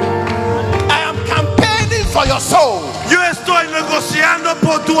 I am campaigning for your soul. Yo estoy negociando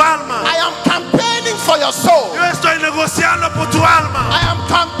por tu alma. I am campaigning for your soul. Yo estoy negociando por tu alma. I am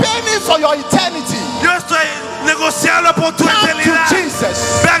campaigning for your eternity. Yo estoy negociando por tu Come eternidad. to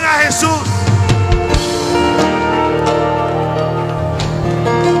Jesus. Ven a Jesús.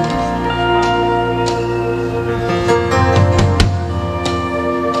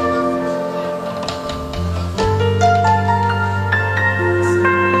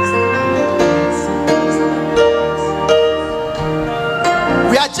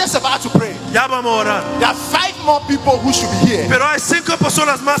 We are just about to pray. Ya vamos a orar. There are 5 more people who should be here. Pero hay 5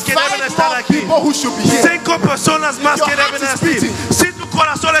 personas más que deben 5 estar more aquí. people who should be here. 5 personas más your que heart deben is estar aquí. beating, Si tu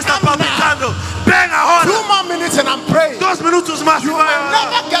corazón está come palpitando, ven 2 ahora. more minutes and I'm praying. 2 minutos más y You voy a will orar.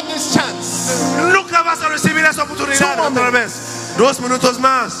 never get this chance. Nunca vas a recibir esa oportunidad 2 more otra vez. 2 minutos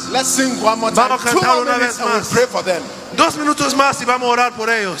más. Let's sing one more time. Vamos a 2 cantar more una minutes vez and we más. pray for them. 2 minutos más y vamos a orar por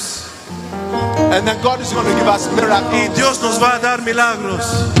ellos. And then God is going to give us Y miracles. Dios nos va a dar milagros.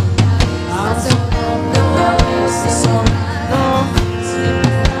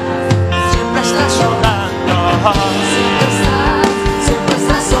 Siempre estás sobrando.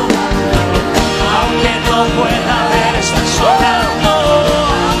 Aunque no pueda ver, estás sobrando.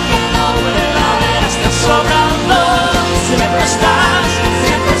 Aunque no pueda ver, estás sobrando. Siempre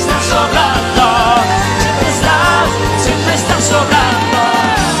estás sobrando. Siempre estás sobrando.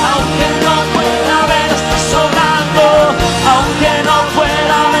 Aunque no pueda ver, estás sobrando. Aunque no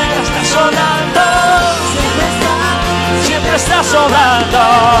pueda ver, estás sobrando. Siempre estás sobrando.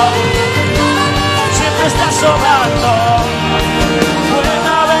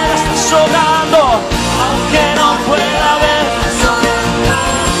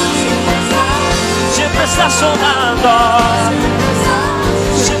 sonando,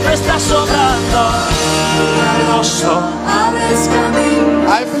 siempre estás sobrando. Hermoso.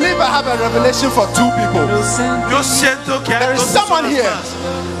 I believe I have a revelation for two people. Yo siento que There hay is dos someone personas here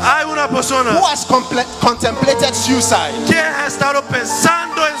más. Hay una persona who has contemplated suicide. que ha estado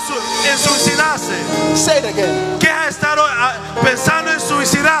pensando en suicidarse. Say it again. Que ha estado pensando en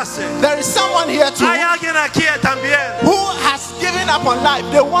suicidarse. There is someone here too Hay alguien aquí también who has given up on life.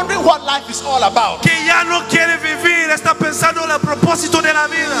 They're wondering what life is all about. que ya no quiere vivir, está pensando en el propósito de la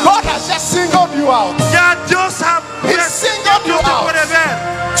vida. God has just singled you out Ya Dios ha He singled you Dios te out. puede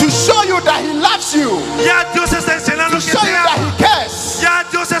ver. to show you that He loves you, Ya Dios está enseñando to que show te you that ama. He cares. Ya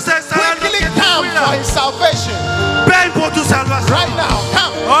Dios está enseñando Quickly que te come for cuida. His salvation. Ven por tu salvación. Right now,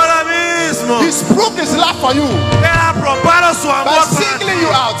 come. Ahora mismo. He's proved His love for you Él ha probado su by amor para singling ti,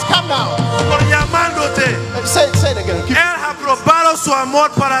 you out. Come now. por llamándote. Say it again. Keep- Él ha probado su amor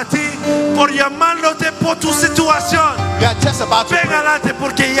para ti por llamándote por tu situación. We are just about to Ven pray. adelante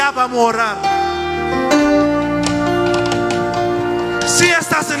porque ya vamos a orar. Si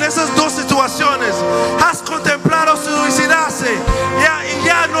estás en esas dos situaciones, has contemplado suicidarse y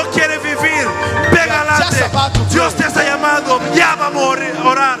ya no quieres vivir, ven adelante. Dios te está llamando, ya vamos a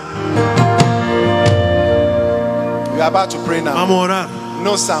orar. We are about to pray now. Vamos a orar.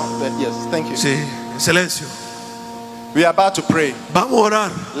 No sound. But yes, thank you. Sí, en silencio. We are about to pray. Vamos a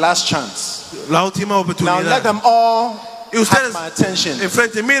orar. Last chance. La última Now let oportunidad. them all Y have ustedes my attention.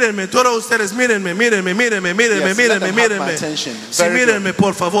 enfrente, mírenme, todos ustedes, mírenme. Yes, let them have my attention. Sí, Very mírenme,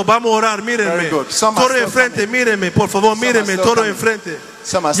 por favor, vamos a orar, mírenme. Very good. Some are Todos still enfrente, coming. mírenme, por favor, Some are mírenme, still todos coming. enfrente.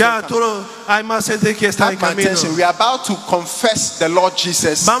 Some are still Ya, coming. todo, hay más gente que está en Have my camino. attention. We are about to confess the Lord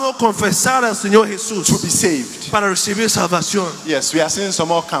Jesus Vamos a confesar al Señor Jesús to be saved. para recibir salvación. Yes, we are seeing some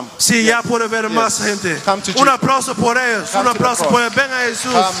more come. Sí, ya puede ver más Yes. gente. Come to Un Jesus. aplauso por ellos, Come un to the aplauso cross. por ellos. Ven a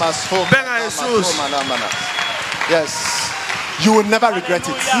Jesús, ven a Jesús. Yes. You will never regret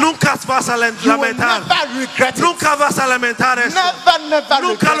it. Nunca vas a You will lamentar. never regret it. Nunca vas a lamentar eso. Never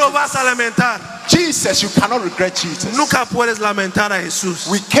Nunca regret lo it. vas a lamentar. Jesus, you cannot regret Jesus. Nunca puedes lamentar a Jesús.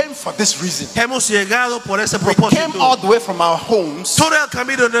 We came for this reason. Hemos llegado por ese We came all propósito. the way from our homes Todo el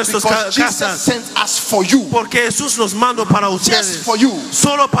camino de nuestras because Jesus casas. sent us for you. Porque Jesús nos mandó para ustedes. Just for you.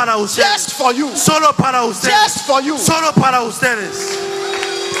 Solo para ustedes. Just for you. Solo para ustedes. Just for you. Solo para ustedes.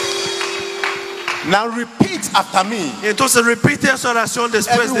 Now repeat after me. Entonces repite esa oración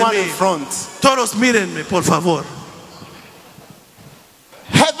después de Everyone in mí. front. Todos mírenme, por favor.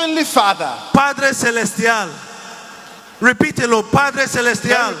 Heavenly Father. Padre celestial. Repítelo, Padre Very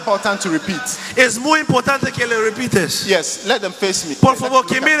celestial. important to repeat. Es muy importante que le repites. Yes, let them face me. Por Let favor, them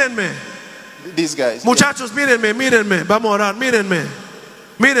que look at mírenme. these guys. Muchachos, mírenme, mírenme. Vamos a orar, mírenme.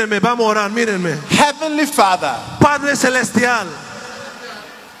 Mírenme, vamos a orar, mírenme. Heavenly Father, Padre celestial,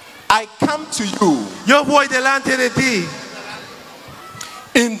 I come to you yo voy delante de ti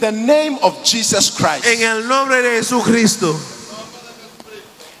in the name of Jesus Christ. en el nombre de Jesucristo.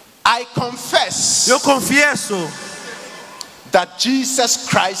 I confess Yo confieso that Jesus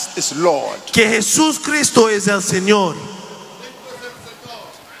Christ is Lord. que Jesús Cristo es el Señor.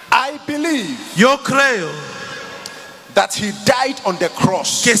 I believe Yo creo that He died on the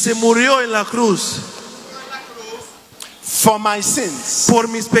cross que se murió en la cruz for my sins. por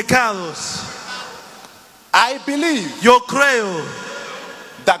mis pecados. I believe Yo creo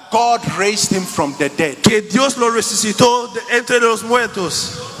that God raised Him from the dead. que Dios lo resucitó entre los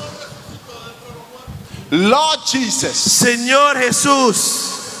muertos. Lord Jesus, Señor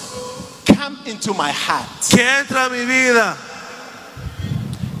Jesús, come into my heart. que entra a mi vida,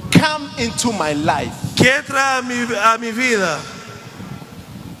 Come into my life. que entra a mi vida.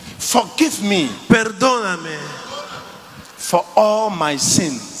 Forgive me Perdóname for all my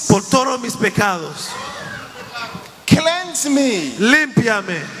sins. por todos mis pecados. Cleanse me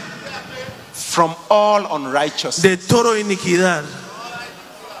Límpiame from all unrighteousness. de toda iniquidad.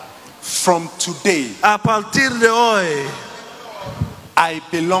 From today, A partir de hoy, I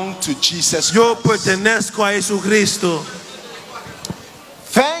belong to Jesus yo Christ. pertenezco a Jesucristo.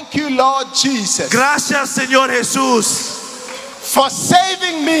 Thank you, Lord Jesus, Gracias, Señor Jesús, for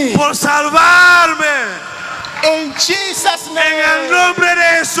saving me. por salvarme. In Jesus' En el name. nombre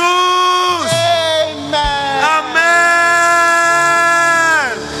de Jesús. Amen.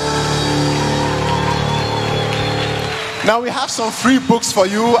 Amén. Now we have some free books for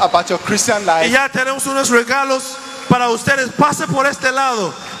you about your Christian Y life. ya tenemos unos regalos para ustedes. Pase por este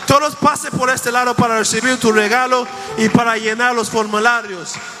lado. Todos pasen por este lado para recibir tu regalo y para llenar los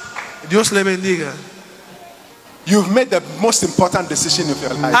formularios. Dios le bendiga. You've made the most important decision of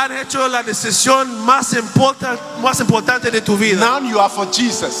your life. Han hecho la decisión más importante de tu vida. Now you are for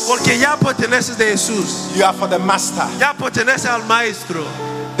Jesus. Porque ya perteneces de Jesús. You are for the Master. Ya perteneces al Maestro.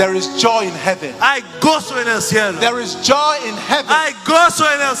 There is joy in heaven. Hay gozo en el cielo. There is joy in heaven. Hay gozo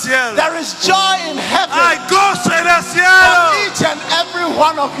en el cielo. There is joy in heaven. Hay gozo en el For cielo. each and every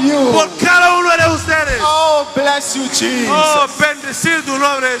one of you. Por cada uno de ustedes. Oh, bless you, Jesus. Oh, bendecir tu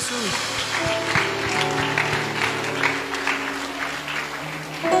nombre, Jesús.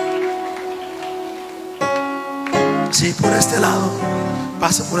 Sí, por este lado.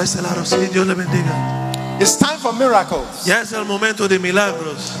 Pasa por este lado. Sí, Dios le bendiga. It's time for miracles. Ya es el momento de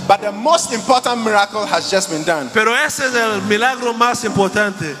milagros. But the most important miracle has just been done. Pero ese es el milagro más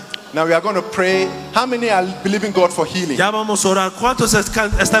importante. Now we are going to pray. How many are believing God for healing? Ya vamos a orar. ¿Cuántos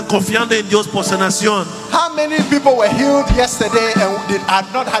están confiando en Dios por sanación? How many people were healed yesterday and had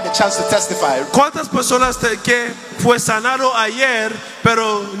not had a chance to testify? ¿Cuántas personas que fue sanado ayer,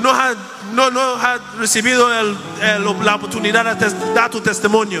 pero no ha recibido la oportunidad de dar tu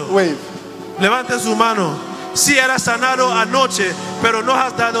testimonio? Wave. Levante su mano. Si era sanado anoche, pero no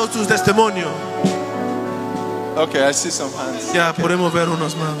has dado tu testimonio. Okay, I see some hands. Ya podemos ver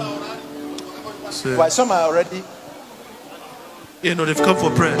unos manos. Sí. Why some are already? You know, they've come for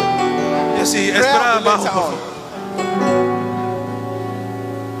prayer. Y sí, Prayer espera will be abajo. later Por on.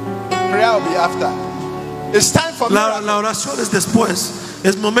 favor. Prayer will be after. It's time for miracles. La oración es después.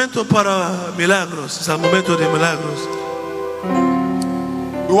 Es momento para milagros. Es el momento de milagros.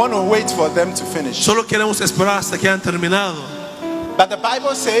 We want to wait for them to finish. Solo queremos esperar hasta que han terminado. But the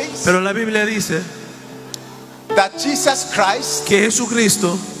Bible says Pero la Biblia dice that Jesus Christ que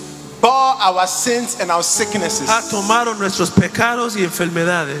Jesucristo bore our sins and our sicknesses ha tomado nuestros pecados y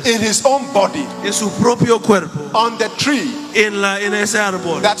enfermedades in his own body en su propio cuerpo, on the tree, en ese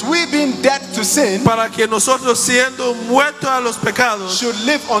árbol, that we being dead to sin para que nosotros, siendo muertos a los pecados, should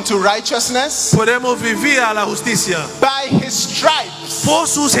live unto righteousness. podemos vivir a la justicia. By his stripes Por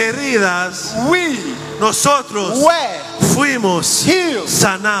sus heridas we nosotros were fuimos healed.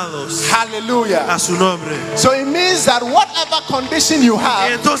 sanados. Hallelujah. A su nombre. So it means that whatever condition you Y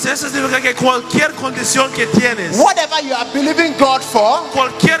have, entonces eso significa que cualquier condición que tienes, whatever you are believing God for,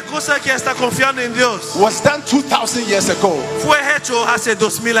 cualquier cosa que está confiando en Dios, was done 2,000 years ago. fue hecho hace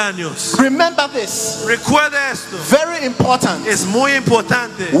 2000 años. Remember this. Recuerda esto. Very important. Es muy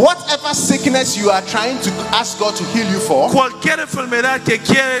importante. Whatever sickness you are trying to ask God to heal you for Cualquier enfermedad que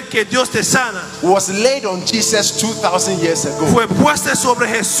quiere que Dios te sana was laid on Jesus 2,000 years ago. fue puesta sobre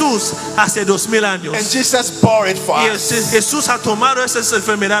Jesús hace 2000 años. And Jesus bore it for Y us. Jesús ha tomado esas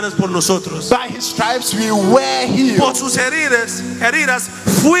enfermedades por nosotros. By his stripes we were healed. Por sus heridas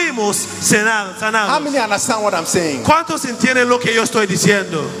fuimos How sanados. many understand what I'm saying? ¿Cuántos entienden lo que yo estoy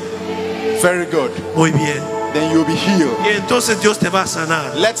diciendo? Very good. Muy bien. Then you'll be healed. Y entonces Dios te va a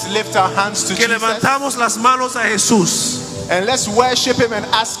sanar. Let's lift our hands to Que Jesus levantamos las manos a Jesús and let's worship him and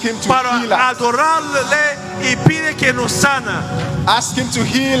ask him to para heal us. adorarle y pide que nos sana. Ask him to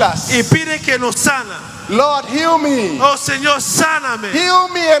heal us. Y pide que nos sana. Lord, heal me. Oh Señor, sáname. Heal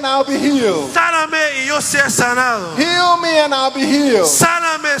me and I'll be healed. Sáname y yo sea sanado. Heal me and I'll be healed.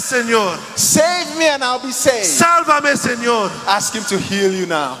 Sáname, Señor. Save me and I'll be saved. Sálvame, Señor. Ask him to heal you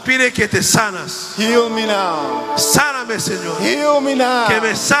now. Pide que te sanas. Heal me now. Sáname, Señor. Heal me now. Que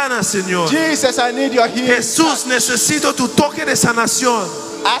me sanas, Señor. Jesus, I need your healing. Jesús, necesito tu toque de sanación.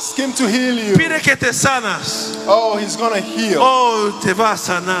 Ask him to heal you. Pide que te sanas. Oh, he's going to heal. Oh, te va a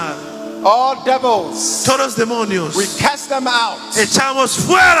sanar. All devils, Todos demonios. we cast them out. Echamos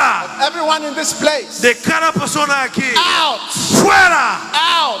fuera Everyone in this place, de cada persona aquí. out, Fuera.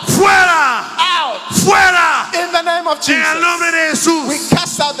 out, Fuera. out. Fuera. In the name of En el Jesus, nombre de we Jesús.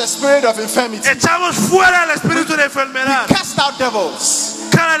 cast out the spirit of infirmity. Echamos fuera el espíritu de enfermedad. Cast out devils.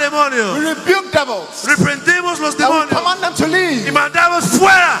 Cada We demonio. rebuke devils. Reprendimos los And we demonios. command them to Y leave. mandamos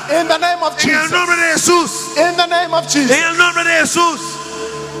fuera. In the name of En el Jesus. nombre de Jesús. In the name of Jesus. En el nombre de Jesús.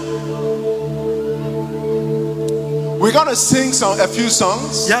 We're going to sing a few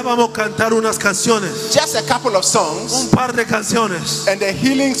songs. Ya vamos a cantar unas canciones. Just a couple of songs. Un par de canciones. And the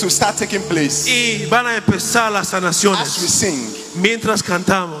healings will start taking place. Y van a empezar las As we sanaciones. sing, Mientras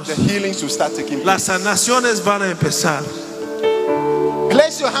cantamos, the healings will start taking las place. sanaciones van a empezar.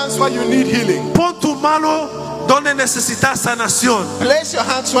 Place your hands where you need healing. Pon tu mano donde necesitas sanación. Place your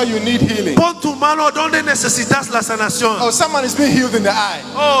hands where you need healing. Pon tu mano donde necesitas la sanación. Oh, someone is being healed in the eye.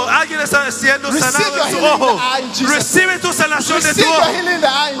 Oh, alguien está siendo Receive sanado your en tu healing in the ojo. eye in Jesus' Recibe tu sanación de Receive tu your ojo. healing in the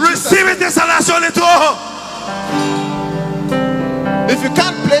eye in Jesus' Recibe tu sanación de tu ojo. If you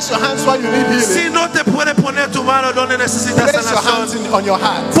can't place your hands while you need healing, Si no te puedes poner tu mano donde necesitas place your hands sanación, on your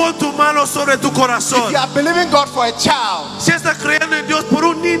heart. pon tu mano sobre tu If corazón. you are believing God for a child, Si estás creyendo en Dios por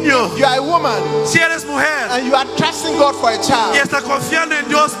un niño, you are a woman si eres mujer and you are trusting God for a child, y estás confiando en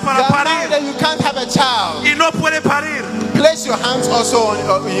Dios you para are married parir and you can't have a child, y no puedes parir, place your hands also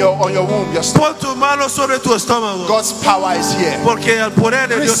on your womb, your stomach. pon tu mano sobre tu estómago, God's power is here. porque el poder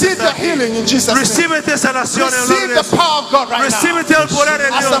de Dios Receive está your aquí. healing in Jesus' name. Recíbete sanación en el nombre Receive de the Jesús. power of God right now. Recíbete el poder de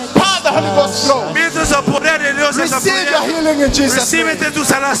As Dios. the power of the Holy Ghost flows, Mientras el poder de Dios está receive your fluyendo, healing in Jesus' name. recíbete tu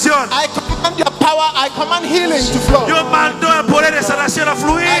sanación. I command your power, I command healing to flow. Yo mando el poder de sanación a I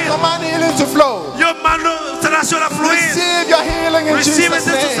fluir. command healing to flow. Yo mando sanación a fluir. Receive your healing in Jesus'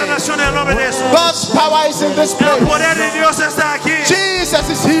 Recíbete tu name. sanación en el nombre de Jesús. God's power is in this El place. poder de Dios está aquí. Jesus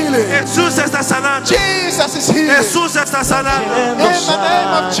is healing. Jesús está sanando. Jesus is healing. Jesús está sanando. In the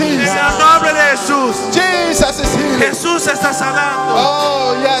name of En Jesus. el nombre de Jesús. Jesus is healing. Jesús está sanando.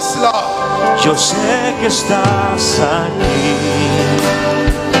 Oh, yes, Lord. Yo sé que estás aquí.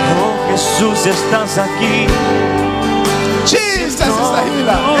 Oh Jesús, estás aquí. Jesus is the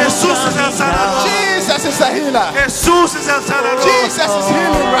healer. Jesús es el sanador. Jesus is the healer. Jesús es el sanador. Jesus is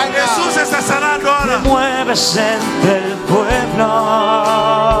healing right Jesús now. está sanando ahora. Mueves entre el pueblo.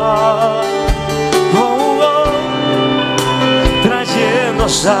 Oh, oh, trayendo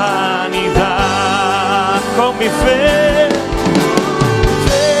sanidad con mi fe.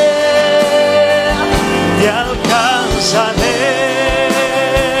 Fe, te alcanzaré.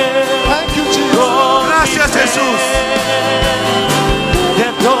 Thank you, Jesus. Con mi Gracias, fe, Jesús. te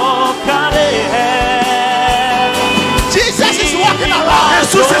tocaré. Jesus is walking around.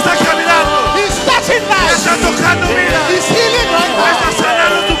 Jesús está caminando. He's touching lives. Está tocando vidas. He's healing right Está now.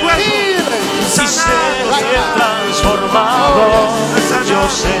 sanando tu cuerpo. Healing. Y ser Sanando. transformado, yo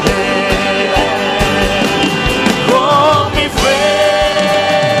seré. Con mi fe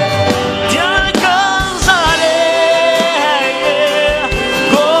te alcanzaré.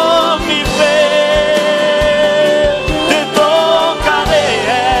 Con mi fe te tocaré.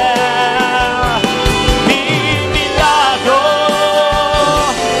 Mi milagro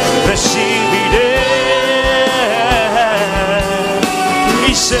recibiré. Y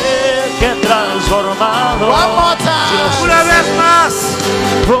sé que transformado. One more time. Una vez más.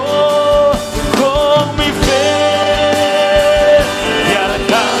 Oh, con mi fe te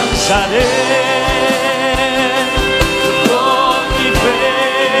alcanzaré. Con mi fe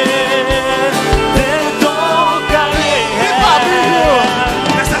te tocaré.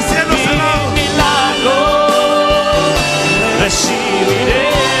 Está siendo Mi sanado. milagro recibiré.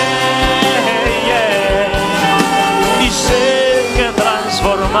 Yeah. Y sé que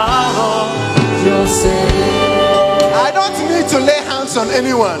transformado yo seré. I don't need to lay hands on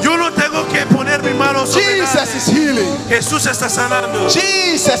anyone. Yo no tengo que poner mi mano sobre Jesus nadie. is healing. Jesús está sanando.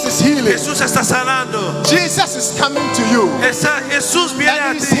 Jesus is healing. Jesús está sanando. Jesus is coming to you. Jesús viene a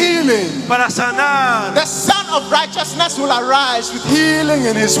And he's ti healing. para sanar. The Son of Righteousness will arise with healing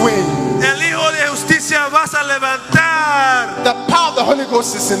in his wings. El Hijo de Justicia vas a levantar. The power of the Holy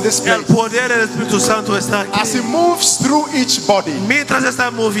Ghost is in this El place. poder del Espíritu Santo está aquí. As he moves through each body, Mientras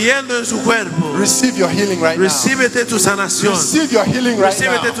está moviendo en su cuerpo, receive your healing right now. recíbete tu sanación. Receive your healing right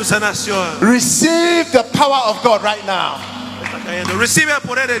Recíbete now. tu sanación. Receive the power of God right now. Recibe el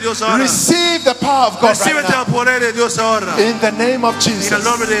poder de Dios ahora. Receive the power of God right Recíbete now. el poder de Dios ahora. In the name of En Jesus. el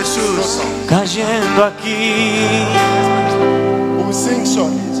nombre de Jesús. Cayendo aquí. We'll sing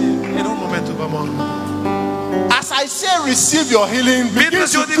shortly. En un momento vamos. As I say, receive your healing. Begin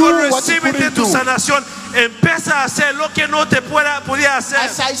Mientras yo to digo do what you recíbete couldn't tu do. sanación, empieza a hacer lo que no te podía hacer.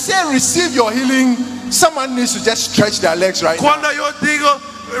 As I say, receive your healing. Someone needs to just stretch their legs right now. Cuando yo digo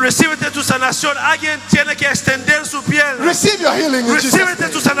recíbete tu sanación, alguien tiene que extender su piel. Receive your healing in Jesus' Recíbete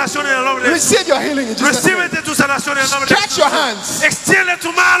name. tu sanación en el nombre de Jesús. Receive your healing in Jesus' name. Recíbete tu sanación en el nombre de Stretch Jesús. your hands. Extiende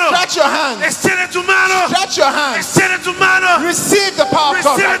tu mano. Stretch your hands. Extiende tu mano. Stretch your hands. Extiende tu mano. Receive the power of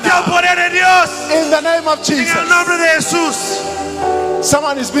God right Recíbete el now. poder de Dios In the name of en el Jesus. nombre de Jesús.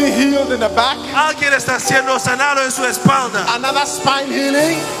 Someone is being healed in the back. Alguien está siendo sanado en su espalda, Another spine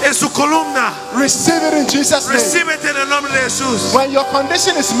healing. en su columna. Receive it in Jesus' name. Recíbete en el nombre de Jesús. When your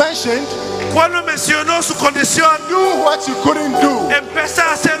condition is mentioned, Cuando mencionó su condición, do what you couldn't do. empezó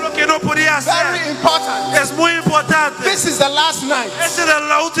a hacer lo que no podía Very hacer. important. Es muy importante. This is the last night. Esta era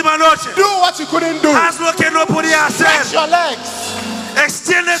la última noche. Do what you couldn't do. Haz lo que no podía Stretch hacer. your legs.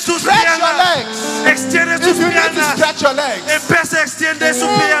 Extiende tus Stretch your piernas. legs. Extiende tus If you need to piernas. stretch your legs, Empieza a extender su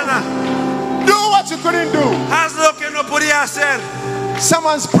pierna. do what you couldn't do. Haz lo que no podía hacer.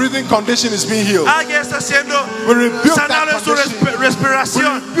 Someone's breathing condition is being healed. Alguien está siendo We rebuke that sanado en su condition. We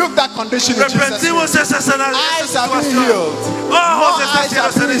respiración. rebuke that condition in Jesus' Repentimos name. esa sanación. Eyes are being healed. Ojos More están eyes siendo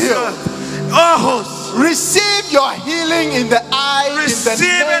are being healed. sanados. Ojos. Receive your healing in the eye in the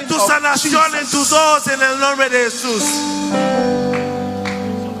Recibe name tu of sanación en tus Jesus. ojos en el nombre de Jesús.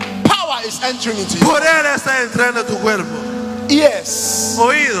 Power is entering into you. Poder está entrando a tu cuerpo. Ears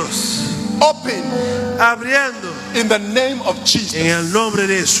Oídos open abriendo in the name of en Jesus. el nombre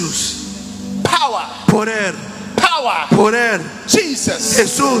de Jesús. Power, Poder, power. poder. Jesus,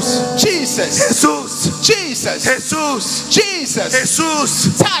 Jesús, Jesus, Jesús, Jesus, Jesús, Jesus.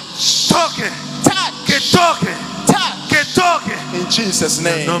 Jesús. Touch, Toque, que touch, toque, touch. que toque. In Jesus' En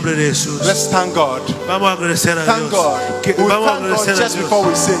el name. nombre de Jesús. Let's thank God. Vamos a agradecer a Thank Dios. God. Que- We Vamos a thank God agradecer a just Dios. before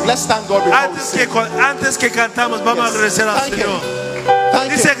we sing. Let's thank God before we Antes que sing. cantamos, vamos a agradecer al Thank Him. Señor.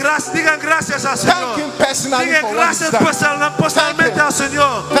 Thank Dice, Him. digan gracias al Thank Señor. Him personally Digan for what He's gracias done. personalmente al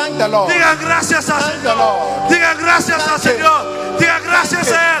Señor. Thank the Lord. Digan gracias al Thank the Señor. Lord. Digan gracias al Thank Him. Señor. Digan gracias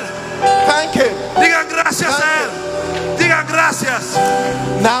Thank a Él. Thank Him. Digan gracias Thank a Él. Digan gracias.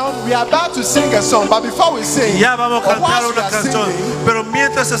 Now we are about to sing a song, but before we sing, Ya vamos a or cantar whilst we una are canción. singing, Pero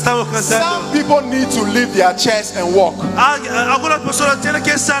mientras estamos cantando, some people need to leave their chairs and walk. algunas personas tienen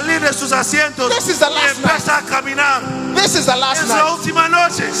que salir de sus asientos This is the y last empezar a caminar. This is the last Es la night. última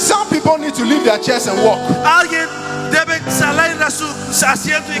noche. Some people need to leave their chairs and walk. Alguien debe salir de su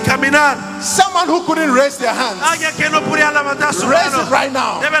asiento y caminar. Someone who couldn't raise their hands, Alguien que no podía levantar su raise mano it right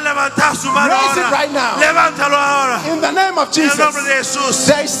now. debe levantar su mano Raise it ahora. right now. Levántalo ahora. In the name of En el Jesus. nombre de Jesús.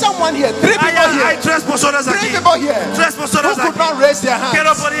 There is someone here, three people Hay here, tres personas three aquí. people here Tres who personas could aquí not raise their que no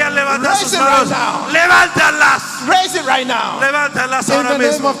hands. podían levantar Raise sus it manos. right now. Levántalas. Raise it right now. Levántalas In ahora the name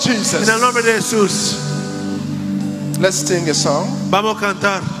mismo. of Jesus. En el nombre de Jesús. Let's sing a song. Vamos a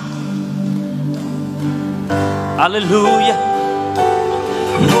cantar. Aleluya.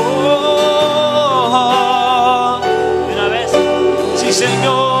 Oh, una vez, sí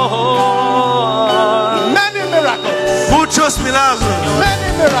Señor. Many miracles, Muchos milagros. many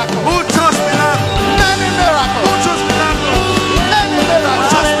miracles, Muchos milagros. many miracles, Muchos milagros. many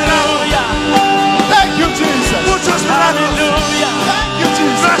miracles. Aleluya. Thank you, Jesus. Muchos milagros. Aleluya. Thank you,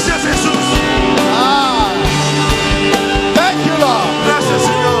 Jesus. Gracias Jesús. Ah. Thank you, Lord. Gracias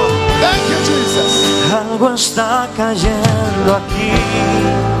Señor. Thank you, Jesus. Algo está cayendo aquí.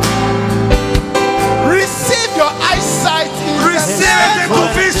 Receive your eyesight in the Recibe name tu of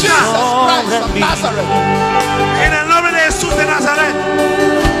vista. Jesus Christ of Nazareth. En el nombre de Jesús de Nazaret.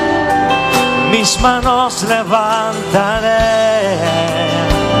 Mis manos levantaré.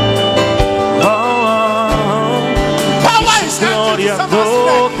 Oh, Power is entering gloria someone's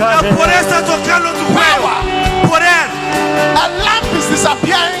neck. tocaré. Por eso tocando tu cuello. Por él. A lamp is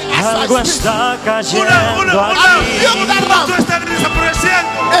disappearing as Algo I speak. está cayendo Una aquí. tú estás desapareciendo.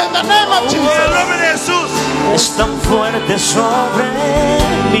 In the name of En el Jesus. nombre de Jesús. Es tan fuerte sobre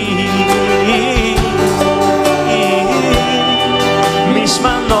mí. Mis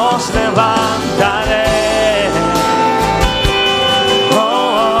manos levantaré.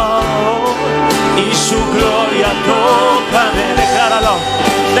 Oh, y su gloria tocaré. Decláralo,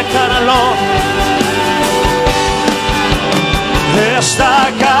 decláralo. Está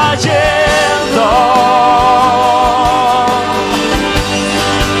cayendo.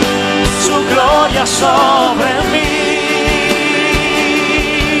 Su gloria sobre mí,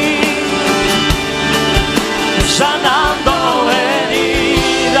 sanando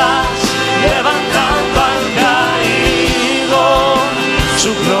heridas, levantando al caído.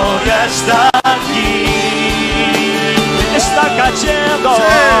 Su gloria está aquí, está cayendo,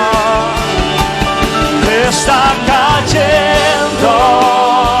 está cayendo.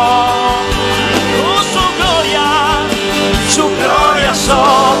 Su gloria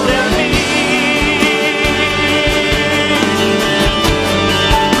sobre mí.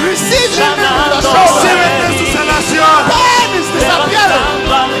 Receive it in the Sanando. soul. Recibe su sanación. Pain is disappearing.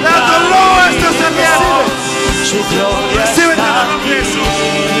 El dolor está saliendo. Su gloria Recibe en el está nombre de Jesús.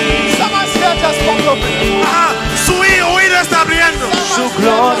 Someone's here just spoke open. Ajá. Su oído está abriendo. Su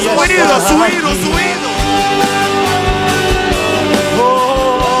gloria Su oído, está su oído, aquí. su oído.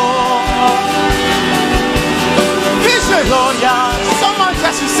 Vision. Gloria. Someone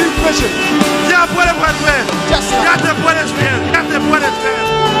just received vision. Ya puedes ver. Just Ya te puedes ver. Ya te puedes ver.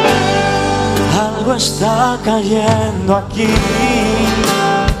 Algo está cayendo aquí.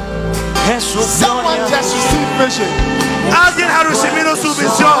 Es su Someone gloria just received vision. Alguien ha recibido su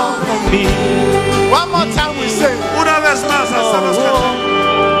visión. sobre mí. One more time we say, Una vez más estamos cantando.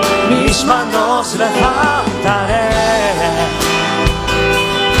 Mis manos levantaré.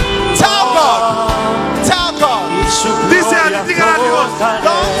 tell God, tell God, Su Dice, gloria dígale a Dios.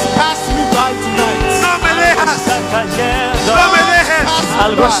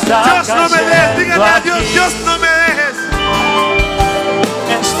 algo está Dios no me dejes, cayendo dígale a Dios, aquí. Dios no me dejes.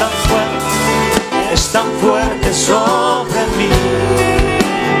 Es tan fuerte sobre mí.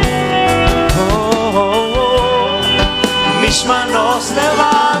 Oh, oh, oh. Mis manos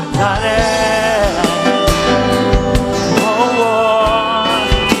levantaré. Oh,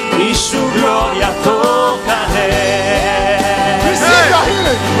 oh. Y su gloria tocaré. Receive your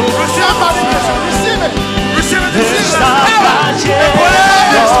healing. Somebody receive it. Receive it, receive it. Está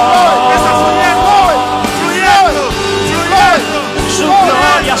Está fluyendo, fluyendo, fluyendo. su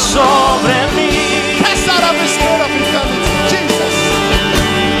gloria sobre mí. Cast out every spirit of infirmity. Jesus.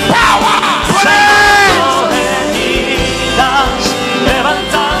 Power. Sanando heridas,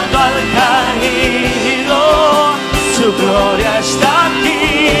 levantando al caído, su gloria está aquí.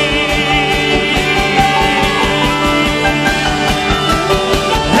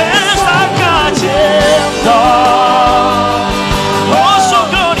 Está cayendo, oh su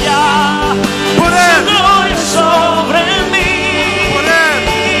gloria sobre mí.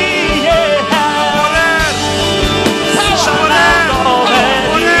 Yeah. Sanando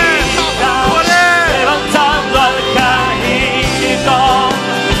heridas, levantando al caído,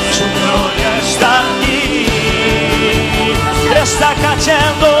 su gloria está aquí. Está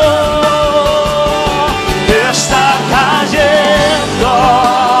cayendo, está cayendo,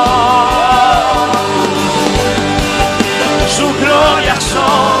 su gloria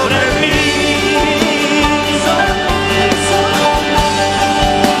sobre mí,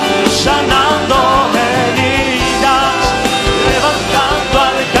 sanando heridas, levantando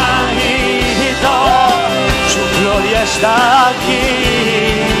al caído, su gloria está aquí.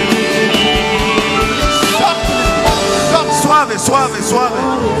 Suave, suave, suave,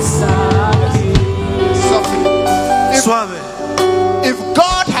 Softly. suave. If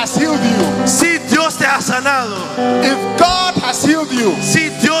God has healed you, Si Dios te ha sanado, if God has healed you, si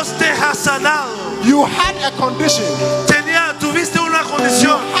Dios te ha sanado, you had a condition, tuviste una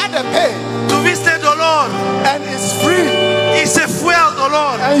condición, had a pain, tuviste dolor and it's free, y se fue al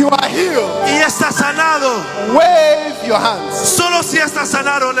dolor and you are healed. y está sanado. Wave your hands. Solo si está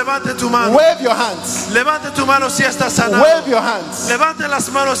sanado, levante tu mano. Wave your hands. Levante tu mano si está sanado. Wave your hands. Levante las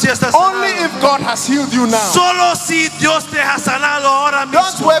manos si está Only sanado. if God has healed you now. Solo si Dios te ha sanado ahora Don't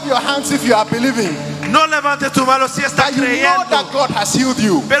mismo. wave your hands if you are believing. No levante tu mano si está But you know creyendo. that God has healed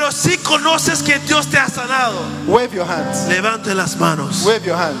you. Pero si conoces que Dios te ha sanado, Wave your hands. levante las manos. Wave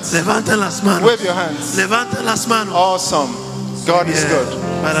your hands. Levante las manos. Wave your hands. Levante las manos. Awesome. God is Bien, good.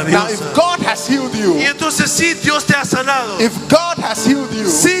 Now, if maravilloso. God has healed you, Y entonces si Dios te ha sanado, if God has healed you,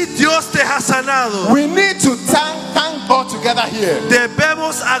 si Dios te ha sanado, we need to thank God together here.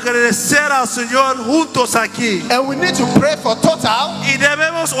 debemos agradecer al Señor juntos aquí. And we need to pray for total, Y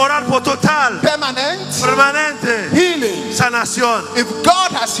debemos orar por total, permanent permanente healing. sanación. If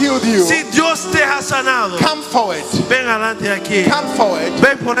God has healed you, Si Dios te ha sanado, come forward. ven adelante aquí. Come forward.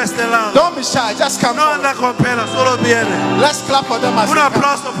 Ven por este lado. Don't be shy. Just come No forward. anda con pena, solo viene. Let's clap for them as Un they come.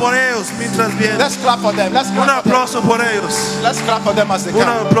 aplauso por ellos mientras vienen. Let's clap for them. Let's Un clap for them. aplauso por ellos. Let's clap for them as they Un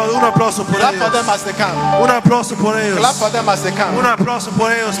come. aplauso por Clap for them ellos. as they come. Un aplauso por ellos. Clap for them as they Un come. aplauso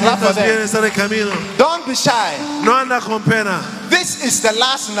por ellos Clap for mientras them. vienen en el camino. Don't be shy. No anda con pena. This is the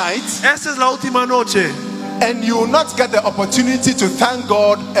last night, Esta es la última noche. and you will not get the opportunity to thank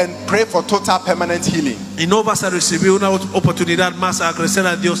God and pray for total permanent healing. Y no vas a recibir una oportunidad más a agradecer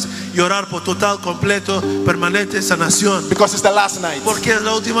a Dios y orar por total, completo, permanente sanación. Because it's the last night. Porque es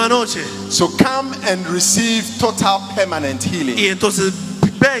la última noche. So come and receive total permanent healing. Y entonces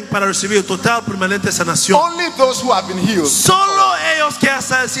ven para recibir total, permanente sanación. Only those who have been healed. Solo ellos que han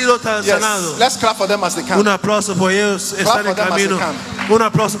sido sanados. Yes. Let's clap for them as they come. Un aplauso por ellos que están en for them as they camino. come. Un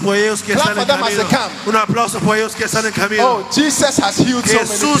aplauso por ellos que Clap están for en them as camino. they come. Un aplauso por ellos que están en camino. Oh, Jesus has healed so many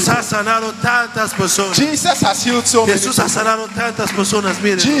Jesús ha people. sanado tantas personas. Jesus has healed so many Jesús ha people. sanado tantas personas.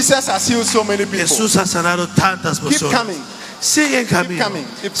 Miren, Jesus has healed so many people. Jesús ha sanado tantas Keep personas. coming. Sigue en camino. coming.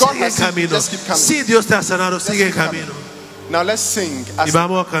 If God Sigue en has healed, camino. just keep coming. Si Dios te ha sanado, sigue en keep coming. camino. Now let's sing Y as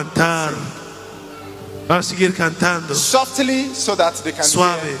vamos a cantar. Vamos a seguir cantando. softly so that they can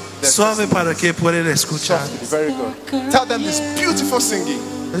Suave. hear the Suave para que puedan escuchar. softly. Very good. Tell them this beautiful singing.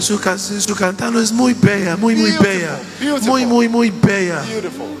 Su cantando es muy bella, muy Beautiful, bella. beautiful. Muy bella.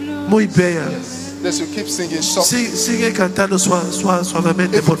 Beautiful. Muy bella. They should keep singing softly. Sigue cantando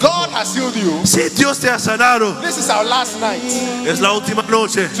suavemente, If por God favor. has healed you, Si Dios te ha sanado, this is our last night es la última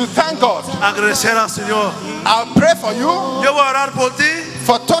noche. to thank God. Agradecer al Señor. I'll pray for you Yo voy a orar por ti,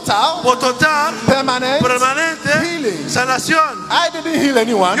 for total, por total, permanent permanente healing. sanación. I didn't heal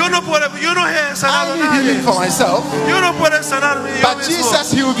anyone. Yo no he sanado I a need healing for nadie. myself. Yo no puedo sanarme yo But mismo.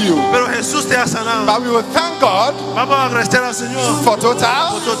 Jesus healed you. Pero Jesús te ha sanado. But we will thank God Vamos a agradecer al Señor for por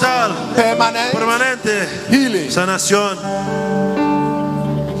total, total, permanent permanente healing. sanación.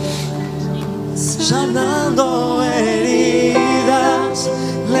 Sanando heridas,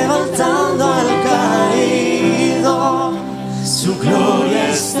 levantando al caído, su gloria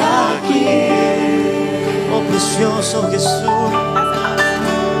está aquí. Oh precioso Jesús,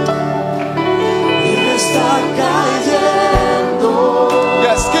 Él está cayendo.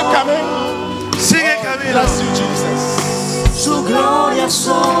 Yes, keep coming. Sigue camino. Bless you, Jesus. Su gloria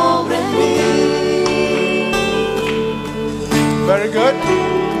sobre mí. Very good.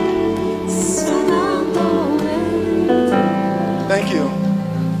 Thank you.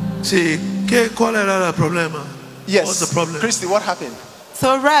 Sí, ¿cuál era el problema? What's the Yes. problem? Christy, what happened?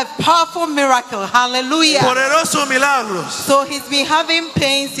 So, Rev, powerful miracle. Hallelujah. Poderoso milagros. So, he's been having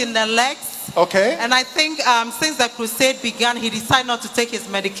pains in the legs. Okay. And I think since the crusade began, he decided not to take his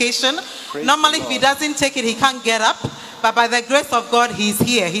medication. Praise Normally, the if he Lord. doesn't take it, he can't get up. But by the grace of God, he's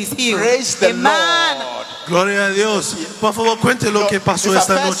here. He's healed. Praise the Amen. Lord. Gloria a Dios. Por favor, cuente lo que pasó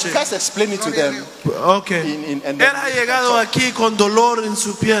esta noche. First explain it to them. Okay. And Él ha llegado aquí con dolor en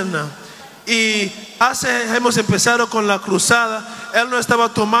su pierna. Y hemos empezado con la cruzada. Él no estaba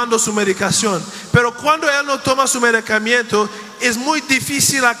tomando su medicación. Pero cuando él no toma su medicamento, es muy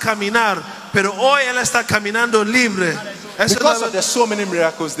difícil a caminar. Pero hoy él está caminando libre. Esa es Because la- of there's so many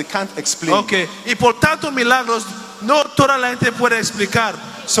miracles, they can't explain. Okay. Y por tantos milagros, no toda la gente puede explicar.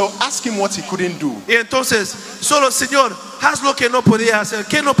 So ask him what he couldn't do. Y entonces, solo Señor, haz lo que no podía hacer.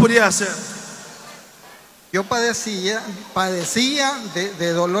 ¿Qué no podía hacer? Yo padecía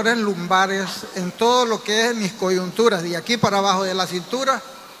de dolores lumbares en todo lo que es mis coyunturas, de aquí para abajo de la cintura,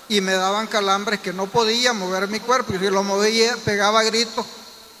 y me daban calambres que no podía mover mi cuerpo. Y si lo movía, pegaba gritos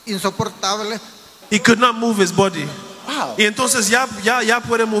insoportables. He could not move his body. Wow. Y entonces ya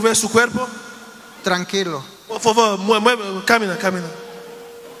puede mover su cuerpo. Tranquilo. Por favor, mueve, camina.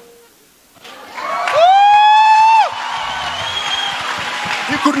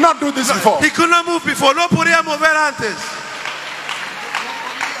 He could not do this before. He could not move before. No podía mover antes.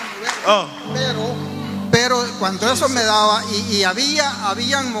 Oh, Pero cuando eso me daba, y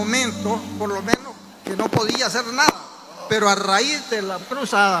habían momentos, por lo menos, que no podía hacer nada. Pero a raíz de la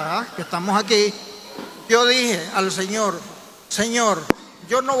cruzada, que estamos aquí, yo dije al Señor,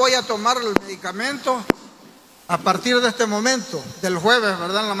 yo no voy a tomar el medicamento a partir de este momento, del jueves,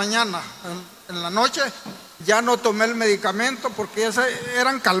 ¿verdad? En la mañana, en la noche, ya no tomé el medicamento porque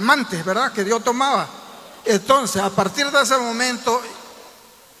eran calmantes, ¿verdad? Que yo tomaba. Entonces, a partir de ese momento,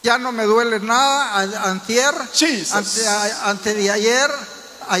 ya no me duele nada. Antier, Jesus. antes de ayer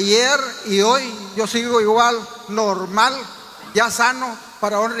y hoy, yo sigo igual, normal, ya sano,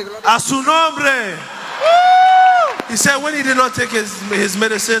 para honra y gloria. a su nombre. He said when he did not take his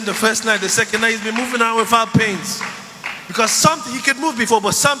medicine the first night, the second night, he's been moving out without pains. Because he could move before,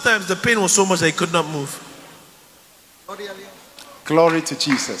 but sometimes the pain was so much that he could not move. Glory to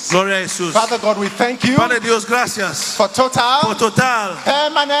Jesus. Gloria a Jesús. Father God, we thank you Padre Dios, gracias for total, por total,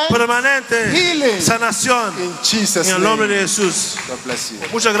 permanent permanente healing sanación in Jesus' en el nombre name. de Jesús. God bless you.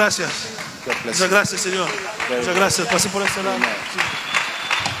 Muchas gracias. God bless Muchas you. gracias, Señor. Muchas gracias. Pase por este lado. Amen.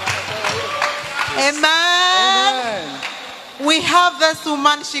 Amen. We have this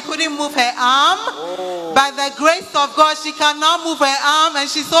woman, she couldn't move her arm. By the grace of God, she can now move her arm and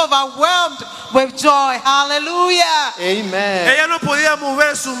she's overwhelmed with joy. Hallelujah. Amen. Ella no podía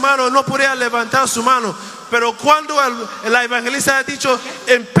mover su mano, no podía levantar su mano. Pero cuando el evangelista ha dicho,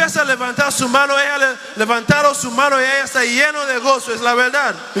 empieza a levantar su mano, ella levantaron su mano y ella está lleno de gozo. Es la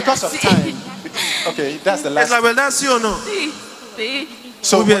verdad. Because of time. Okay, that's the Es last. la verdad, sí o no.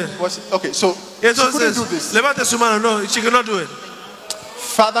 So Muy bien. okay, so she couldn't Entonces, do this. levante su mano. No, she cannot do it.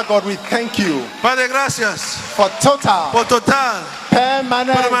 Father God, we thank you Padre, gracias for total, por total,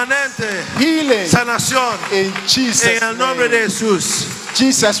 permanent permanente healing sanación in Jesus' en el nombre de name. Jesús.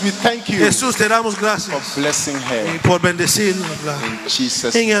 Jesus, we thank you Jesús, te damos for gracias blessing y her por bendecirla. in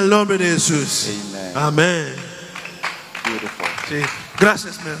Jesus' En name. el nombre de Jesús. Amen. Amén. Beautiful. Sí.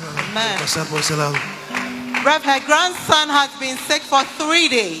 Gracias, mi hermano, Amén. por pasar por ese lado. Rev, her grandson has been sick for 3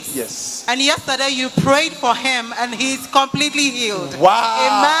 days. Yes. And yesterday you prayed for him and he's completely healed. Wow.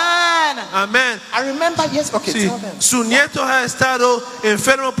 Amen. Amén. I remember, yes, okay, Sí, tell them. su nieto ha estado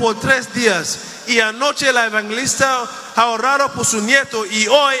enfermo por 3 días y anoche la evangelista ha orado por su nieto y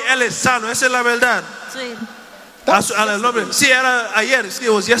hoy él es sano. Esa es la verdad. Sí. A el nombre. Sí, era ayer. Sí, it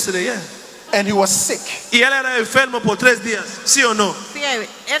was yesterday, yeah. And he was sick. Y él era enfermo por 3 días, ¿sí o no? Fiebre.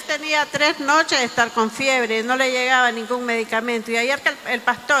 Él tenía 3 noches de estar con fiebre, no le llegaba ningún medicamento. Y ayer que el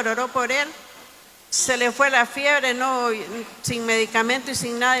pastor oró por él, se le fue la fiebre, no, sin medicamento y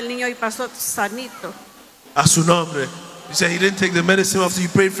sin nada. El niño hoy pasó sanito. A su nombre. He said he didn't take the medicine after you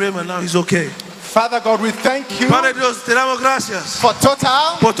prayed for him and now he's okay. Father God, we thank you Padre Dios, te damos gracias for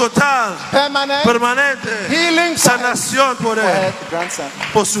total, por total, permanent permanente healing for sanación por her él, grandson,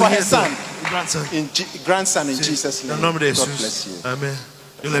 por su for her nieto, son, grandson. grandson in Sí, Jesus' en name. el nombre de God Jesús. bless you. Amén.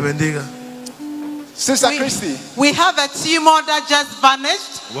 Dios le bendiga. Sister Christy, We have a tumor that just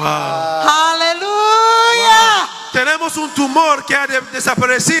vanished. Wow. Hallelujah. Tenemos un tumor que ha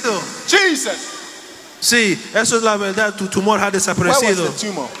desaparecido. Jesus, Sí, eso es la verdad. Tu tumor ha where was desaparecido. the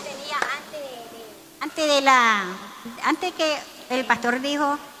tumor? Antes que el pastor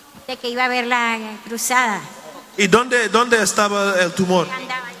dijo de que iba a haber la cruzada, ¿Y dónde estaba el tumor?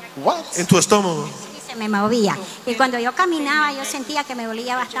 andaba ya What? En tu estómago. y se me movía. Y cuando yo caminaba, yo sentía que me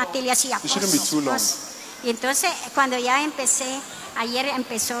dolía bastante y le hacía It shouldn't be too long. Y entonces, cuando ya empecé, ayer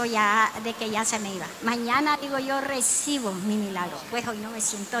empezó ya de que ya se me iba. Mañana, digo, yo recibo mi milagro. Pues hoy no me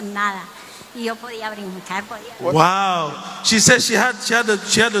siento nada. Y yo podía brincar, podía... Wow. She said she had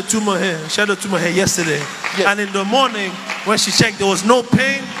the tumor here. She had the tumor here yesterday. Yes. And in the morning, when she checked, there was no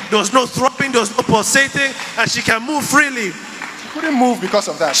pain, there was no throbbing, there was no pulsating, and she can move freely. She couldn't move because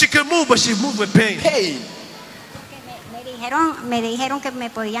of that. She can move, but she moved with pain. Pain. Me dijeron que me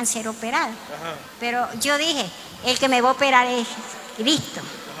podían ser operados. Pero yo dije, el que me va a operar es Cristo.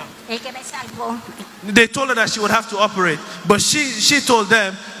 El que me salvó. They told her that she would have to operate, but she told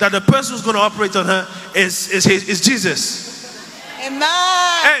them that the person who's going to operate on her is Jesus. Amen.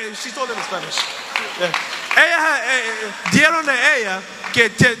 Hey, she told them in Spanish. Yeah. Dieron a ella que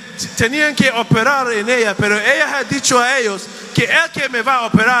tenían que operar en ella, pero ella ha dicho a ellos que el que me va a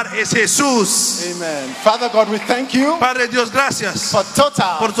operar es Jesús. Amen. Father God, we thank you Padre Dios, gracias for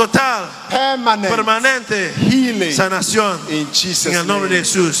total, por total, permanente healing sanación in Jesus' en el nombre de name.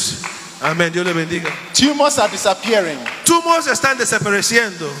 Jesús. Amén. Dios le bendiga. Tumors are disappearing. Tumores están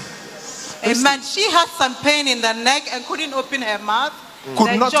desapareciendo. Amen. She had some pain in the neck and couldn't open her mouth, Could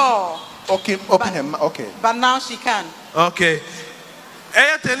the not- jaw, Okay, open her mouth. Okay. but now she can. Okay.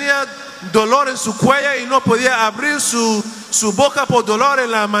 Ella tenía dolor en su cuello y no podía abrir su boca por dolor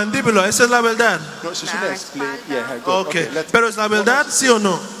en la mandíbula. Esa es la verdad. No, she shouldn't explain. Yeah, her go. Okay. let's- Pero es la verdad, sí o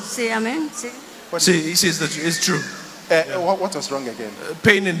no? Sí, amén. Sí. Sí, it's true. What was wrong again?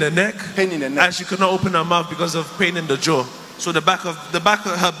 Pain in the neck. Pain in the neck. And she could not open her mouth because of pain in the jaw. So her back up to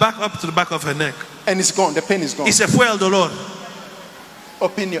the back of her neck. And it's gone. The pain is gone. Y se fue el dolor.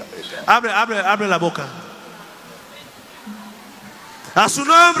 Open your. Abre la boca. A su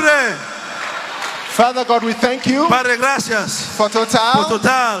nombre. Father God, we thank you Padre, gracias for por total,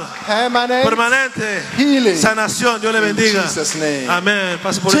 total, permanente permanente healing. sanación. Dios le In bendiga. Jesus' name. Amén.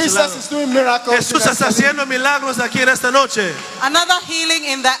 Pase por ese lado. Jesus is doing miracles. Jesús in está our haciendo milagros aquí en esta noche. Another healing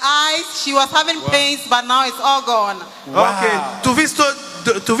in the eyes. She was having pains, but now it's all gone. Wow.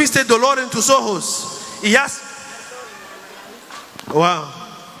 Okay. Tuviste dolor en tus ojos y ya. Wow.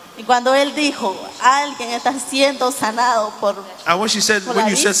 Y cuando él dijo, alguien está siendo sanado por... And when you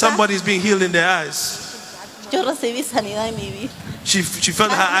said somebody's being healed in their eyes, Yo recibí sanidad en mi vida. she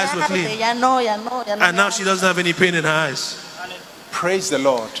felt her eyes were clean. Ya no. And now she doesn't have any pain in her eyes. Praise the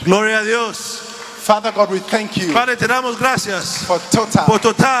Lord. Gloria a Dios. Father God, we thank you Padre, te damos gracias for total, por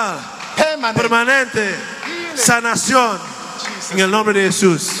total, permanent. permanente sanación en el nombre de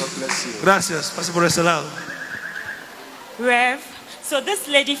Jesús. God bless you. Gracias. Pase por ese lado. Rev, so this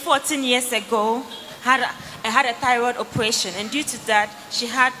lady 14 years ago had a thyroid operation, and due to that, she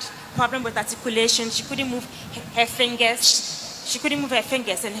had problem with articulation. She couldn't move her fingers. She couldn't move her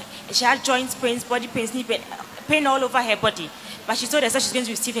fingers, and she had joint pains, body pains, knee pain all over her body. But she told us that she's going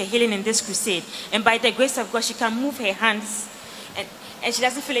to receive her healing in this crusade, and by the grace of God, she can move her hands, and she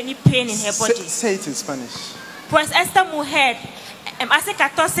doesn't feel any pain in her body. Say it in Spanish. Pues esta mujer, hace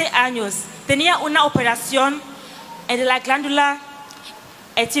 14 años, tenía una operación de la glándula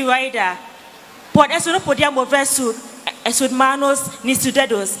tiroidea. Por eso no podía mover sus manos ni sus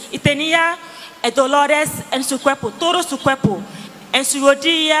dedos. Y tenía dolores en su cuerpo, todo su cuerpo. En su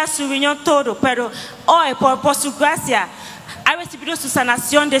rodilla, su riñón, todo. Pero hoy, por su gracia, ha recibido su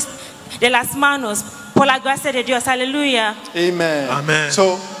sanación de las manos. Por la gracia de Dios. Aleluya. Amen. Amen.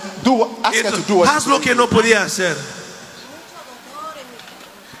 So, ask her to do what Haz lo que no podía hacer.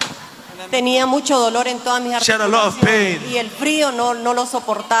 Tenía mucho dolor en todas mis She had a lot of pain. articulaciones y el frío no lo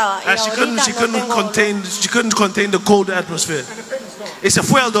soportaba. Y And she ahorita no couldn't tengo dolor. she couldn't contain the cold atmosphere. Y se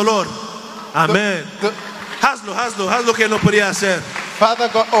fue el dolor. Amén. Hazlo que no podía hacer. Father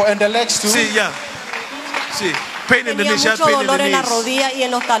God, oh, and the legs too. Sí, ya. Sí. Pain in the Tenía knees. She had mucho pain in the dolor en la knees. rodilla y en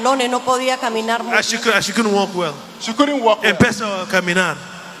los talones, no podía caminar mucho. She couldn't walk well. She couldn't walk well. Empezó a caminar.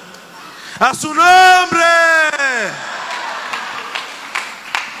 A su nombre.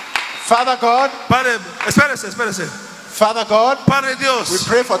 Father God, Padre, espérese. Father God, Padre Dios, we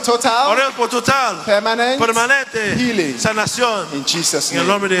pray for total, oremos por total, permanente healing sanación in Jesus' en el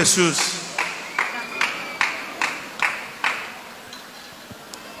name. nombre de Jesús.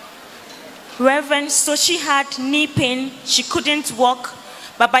 Reverend, so she had knee pain, she couldn't walk,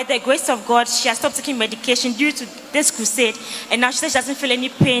 but by the grace of God, she has stopped taking medication due to this crusade, and now she says she doesn't feel any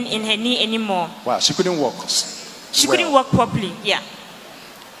pain in her knee anymore. Wow, she couldn't walk. She couldn't walk properly, yeah.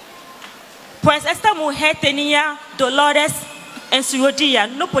 Pues esta mujer tenía dolores en su rodilla,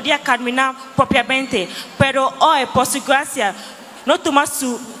 no podía caminar propiamente, pero hoy, por su gracia, no toma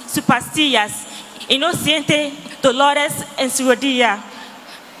sus pastillas y no siente dolores en su rodilla.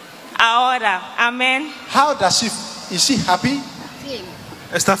 Ahora, amén. How does she, is she happy? Sí.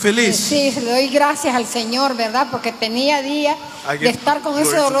 Está feliz. Sí, le doy gracias al Señor, ¿verdad? Porque tenía días de estar con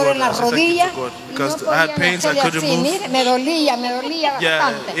ese dolor en la rodilla y no podía ni hacerle así. Mire, me dolía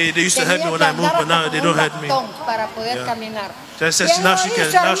bastante. They used to hurt me when I moved, but now they don't hurt me. Para poder caminar. Now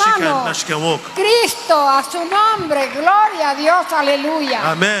she can walk. Cristo, a su nombre, gloria a Dios,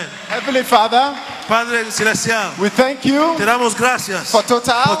 aleluya. Amén. Heavenly Father, Padre celestial, we thank you te damos gracias for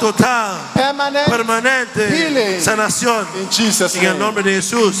total, permanente healing sanación in Jesus' en el name. nombre de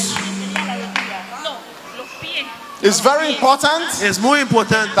Jesús. It's very important Es muy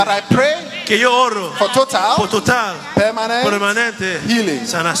importante that I pray que yo oro for por total permanente healing,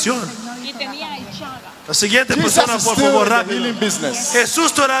 sanación. La siguiente Jesus persona, is por still favor, in the rápido. healing business.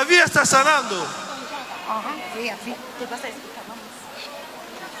 Jesús todavía está sanando. Sí, así.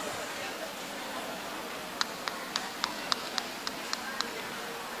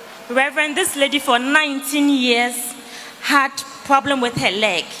 Reverend, this lady for 19 years had problem with her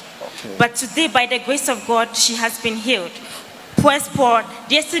leg. But today, by the grace of God, she has been healed. Pues por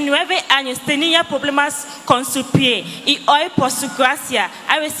 19 años tenía problemas con su pie y hoy por su gracia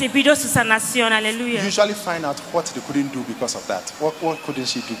ha recibido su sanación. Aleluya. Usually find out what they couldn't do because of that. What couldn't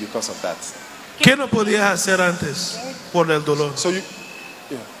she do because of that? ¿Qué no podías hacer antes por el dolor? So you,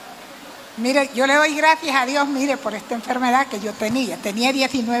 Mire, yo le doy gracias a Dios, mire, por esta enfermedad que yo tenía. Tenía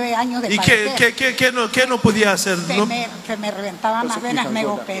 19 años de ¿Y padecer. qué no podía hacer? Se me reventaban las venas, me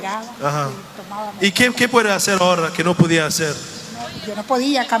operaba. Ajá. ¿Y qué puede hacer ahora que no podía hacer? Yo no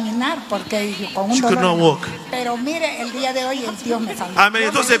podía caminar porque yo con un She could not dolor. walk. Pero mire, el día de hoy el Dios me salvó. Amén.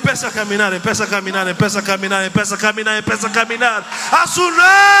 Entonces empieza a caminar. ¡A su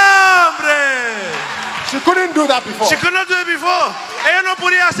nombre! She couldn't do that before. She could not do it before. Ella no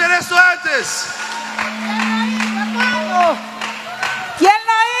podía hacer esto antes. ¿Quién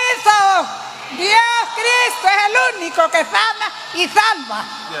lo hizo? Dios Cristo es el único que sana y salva.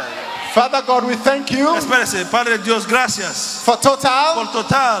 Father God, we thank you. Espérese, Padre Dios, gracias for total, por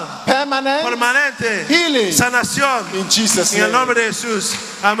total, permanente, healing, sanación in Jesus' en el name. nombre de Jesús.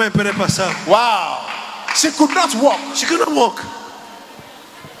 Amén. Puede pasar. Wow. She could not walk. She could not walk.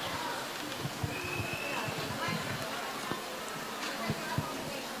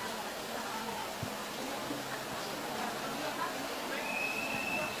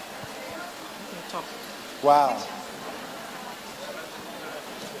 Wow.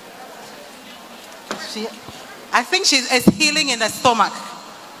 I think she's healing in the stomach.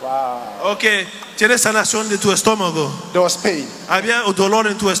 Wow. Okay, tienes sanación de tu estómago. There was pain. Había un dolor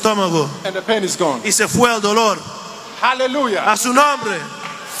en tu estómago. And the pain is gone. Y se fue el dolor. Hallelujah. A su nombre.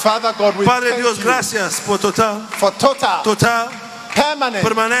 Father God, we Padre thank Dios, you gracias por total, for total,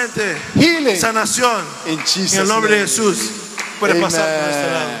 permanente, healing, sanación in Jesus' en el nombre name. de Jesús. Puede pasar por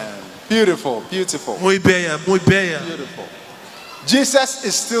este lado. Amen. Beautiful, beautiful. Muy bella, muy bella. Beautiful. Jesus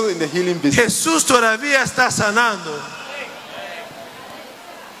is still in the healing business. Jesús todavía está sanando.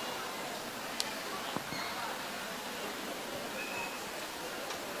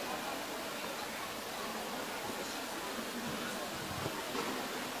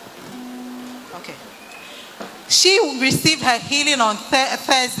 Okay. She received her healing on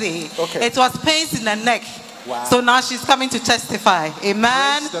Thursday. Okay. It was pains in the neck. Wow. So now she's coming to testify.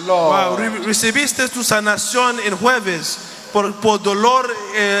 Amen. Praise the Lord. Wow, recibiste tu sanación el jueves por dolor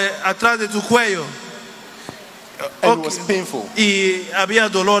atrás de tu cuello. And it was painful. Y había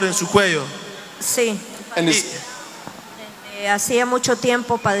dolor en su cuello. Sí. And it's, Hacía mucho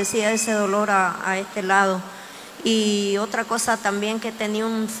tiempo padecía ese dolor a este lado. Y otra cosa también, que tenía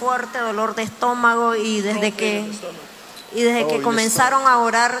un fuerte dolor de estómago, y desde que comenzaron a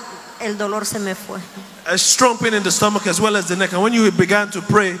orar el dolor se me fue. a strong pain in the stomach as well as the neck. And when you began to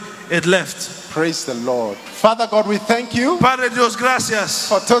pray, it left. Praise the Lord. Father God, we thank you. Padre Dios, gracias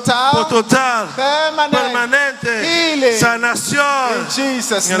por total, permanente healing, sanación, in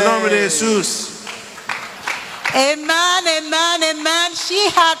Jesus' en el nombre de name. Jesús. Amen, amen, amen. She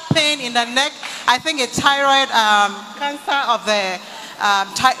had pain in the neck. I think a thyroid cancer of the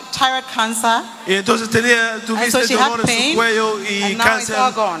thyroid cancer. Y entonces tuviste she had dolor en pain, su cuello y and now it's cáncer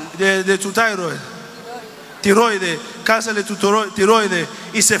all gone. de tu tiroide, cáncer de tu tiroide,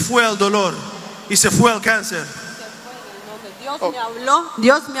 y se fue el dolor, y se fue el cáncer.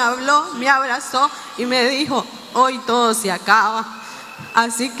 Dios me habló, me abrazó y me dijo, hoy todo se acaba.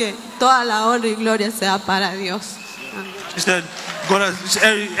 Así que toda la honra y gloria sea para Dios. She said, God has,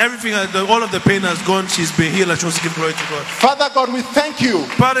 everything, all of the pain has gone. She's been healed and she wants to give glory to God. Father God, we thank you.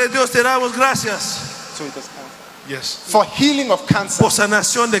 Padre Dios, te damos gracias. So it has come. Yes. For healing of cancer. Por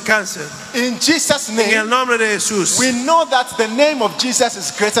sanación de cáncer. In Jesus' name. En el nombre de Jesús. We know that the name of Jesus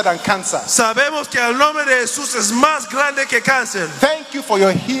is greater than cancer. Sabemos que el nombre de Jesús es más grande que cáncer. Thank you for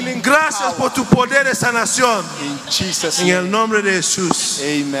your healing. Gracias por tu poder de sanación. In Jesus' en name. el nombre de Jesús.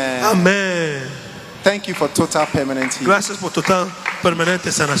 Amen. Amén. Thank you for total permanent healing. Gracias por total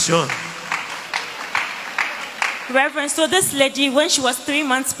permanente sanación. Reverend, so this lady, when she was 3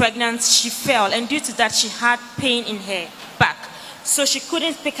 months pregnant, she fell, and due to that, she had pain in her back. So she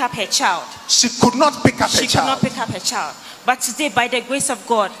couldn't pick up her child. She could not pick up her She could child. not pick up her child. But today, by the grace of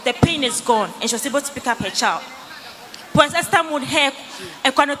God, the pain is gone, and she was able to pick up her child. Pues esta mujer,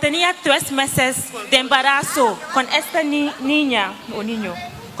 cuando tenía 3 meses de embarazo, con esta niña, o niño,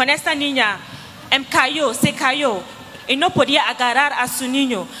 con esta niña, se cayó. Y no podía agarrar a su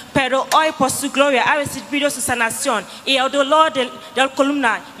niño, pero hoy por su gloria ha recibido su sanación y el dolor del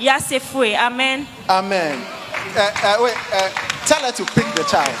columna ya se fue. Amén. Amen. Wait, tell her to pick the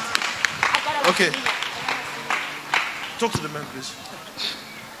child. Okay. Talk to the man, please.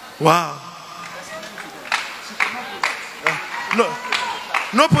 Wow.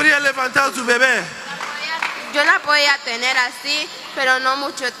 No podía levantar tu bebé. Yo la podía tener así, pero no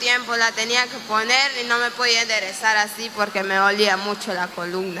mucho tiempo. La tenía que poner y no me podía enderezar así porque me dolía mucho la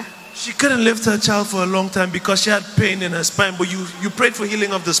columna. She couldn't lift her child for a long time because she had pain in her spine, but you prayed for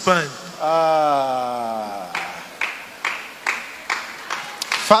healing of the spine.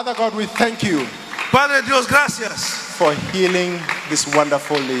 Father God, we thank you. Padre Dios, gracias. For healing this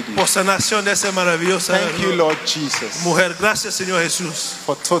wonderful lady. Por sanación de esa maravillosa Thank you, Lord Jesus. mujer. Gracias, Señor Jesús.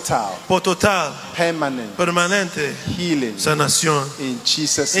 For total, por total, permanente healing, sanación. In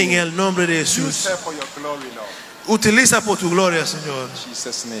Jesus' en name. el nombre de Jesús. Use her for your glory, Lord. Utiliza por tu gloria, Señor. In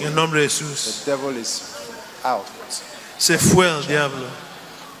Jesus' name. En el nombre de Jesús. The devil is out. Se fue el diablo.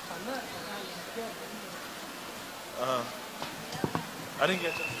 I didn't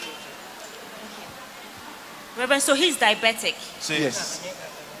get that. Reverend, so he's diabetic. Sí. Yes.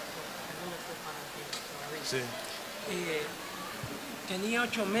 Sí. Tenía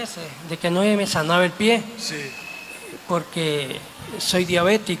 8 meses de que no me sanaba el pie. Sí. Porque soy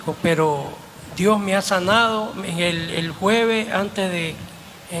diabético, pero Dios me ha sanado. El jueves,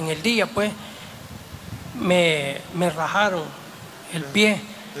 en el día, pues, me rajaron el pie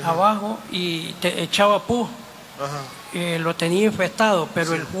abajo y echaba pus. Lo tenía infectado,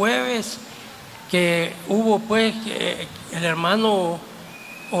 pero el jueves que hubo, pues, que el hermano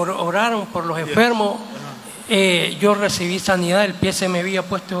oraron por los enfermos, yo recibí sanidad. El pie se me había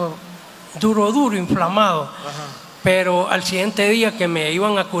puesto duro, inflamado. Pero al siguiente día que me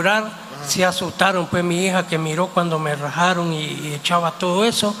iban a curar, se asustaron, pues, mi hija, que miró cuando me rajaron y echaba todo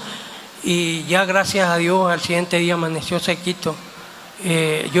eso, y ya gracias a Dios al siguiente día amaneció sequito.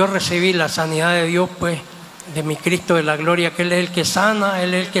 Yo recibí la sanidad de Dios, pues, de mi Cristo de la gloria, que Él es el que sana,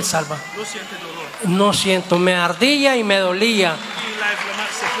 Él es el que salva. ¿No siente dolor? No siento, me ardía y me dolía.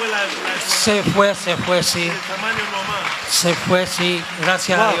 Se fue, sí. El tamaño normal. Se fue, sí,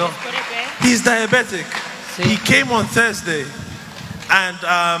 gracias a Dios. He's diabetic. He came on Thursday and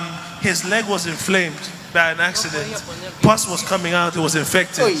his leg was inflamed by an accident. Pus was coming out, it was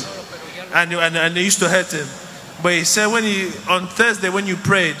infected. And it used to hurt him. But he said on Thursday when you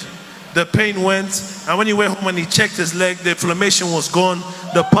prayed, the pain went, and when he went home and he checked his leg, the inflammation was gone,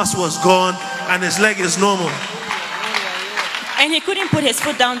 the pus was gone, and his leg is normal. And he couldn't put his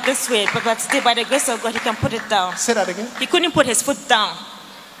foot down this way, but today, by the grace of God, he can put it down. Say that again. He couldn't put his foot down.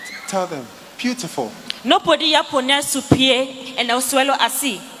 Tell them. Beautiful. No podía poner su pie en el suelo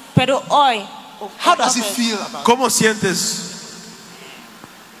así, pero hoy. How does it feel about? ¿Cómo sientes?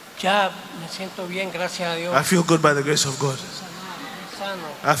 Ya me siento bien, gracias a Dios. I feel good by the grace of God.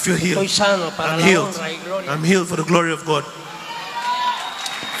 I feel healed. Estoy sano para I'm la healed. honra y gloria. I'm healed for the glory of God.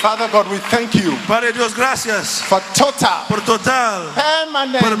 Father God, we thank you. Padre Dios, gracias for total, por total,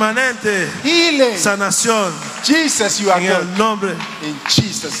 permanente healing, sanación. Jesus, you are en good. El nombre, in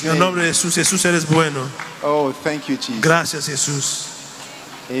Jesus' name. En el nombre de Jesús, Jesús eres bueno. Oh, thank you, Jesus. Gracias, Jesús.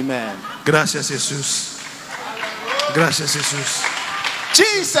 Amen. Gracias, Jesús. Gracias, Jesús.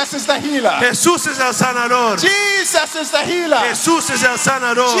 Jesus is the healer. Jesús es el sanador. Jesus is the healer. Jesús es el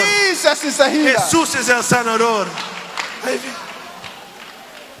sanador. Jesus is the healer. Jesús es el sanador.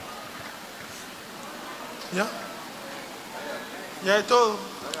 Ya. Ya es todo.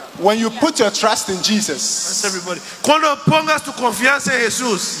 When you put your trust in Jesus, that's everybody. Cuando pongas tu confianza en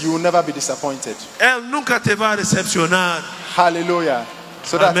Jesús, you will never be disappointed. Él nunca te va a decepcionar. Hallelujah.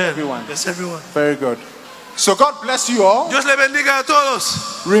 So Amen. that's everyone. That's everyone. Very good. So God bless you all. Dios le bendiga a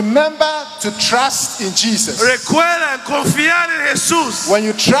todos. Remember to trust in Jesus. Recuerda confiar en Jesús. When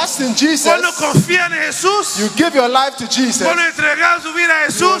you trust in Jesus, cuando confían en Jesús, you give your life to Jesus. Cuando entregas tu vida a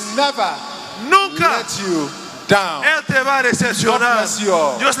Jesús, nunca let you down. Él te va a decepcionar. God bless you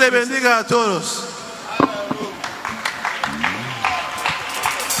all. Dios le bendiga a todos.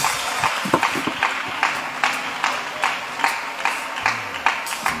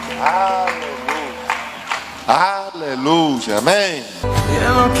 Hallelujah. Hallelujah. Amén.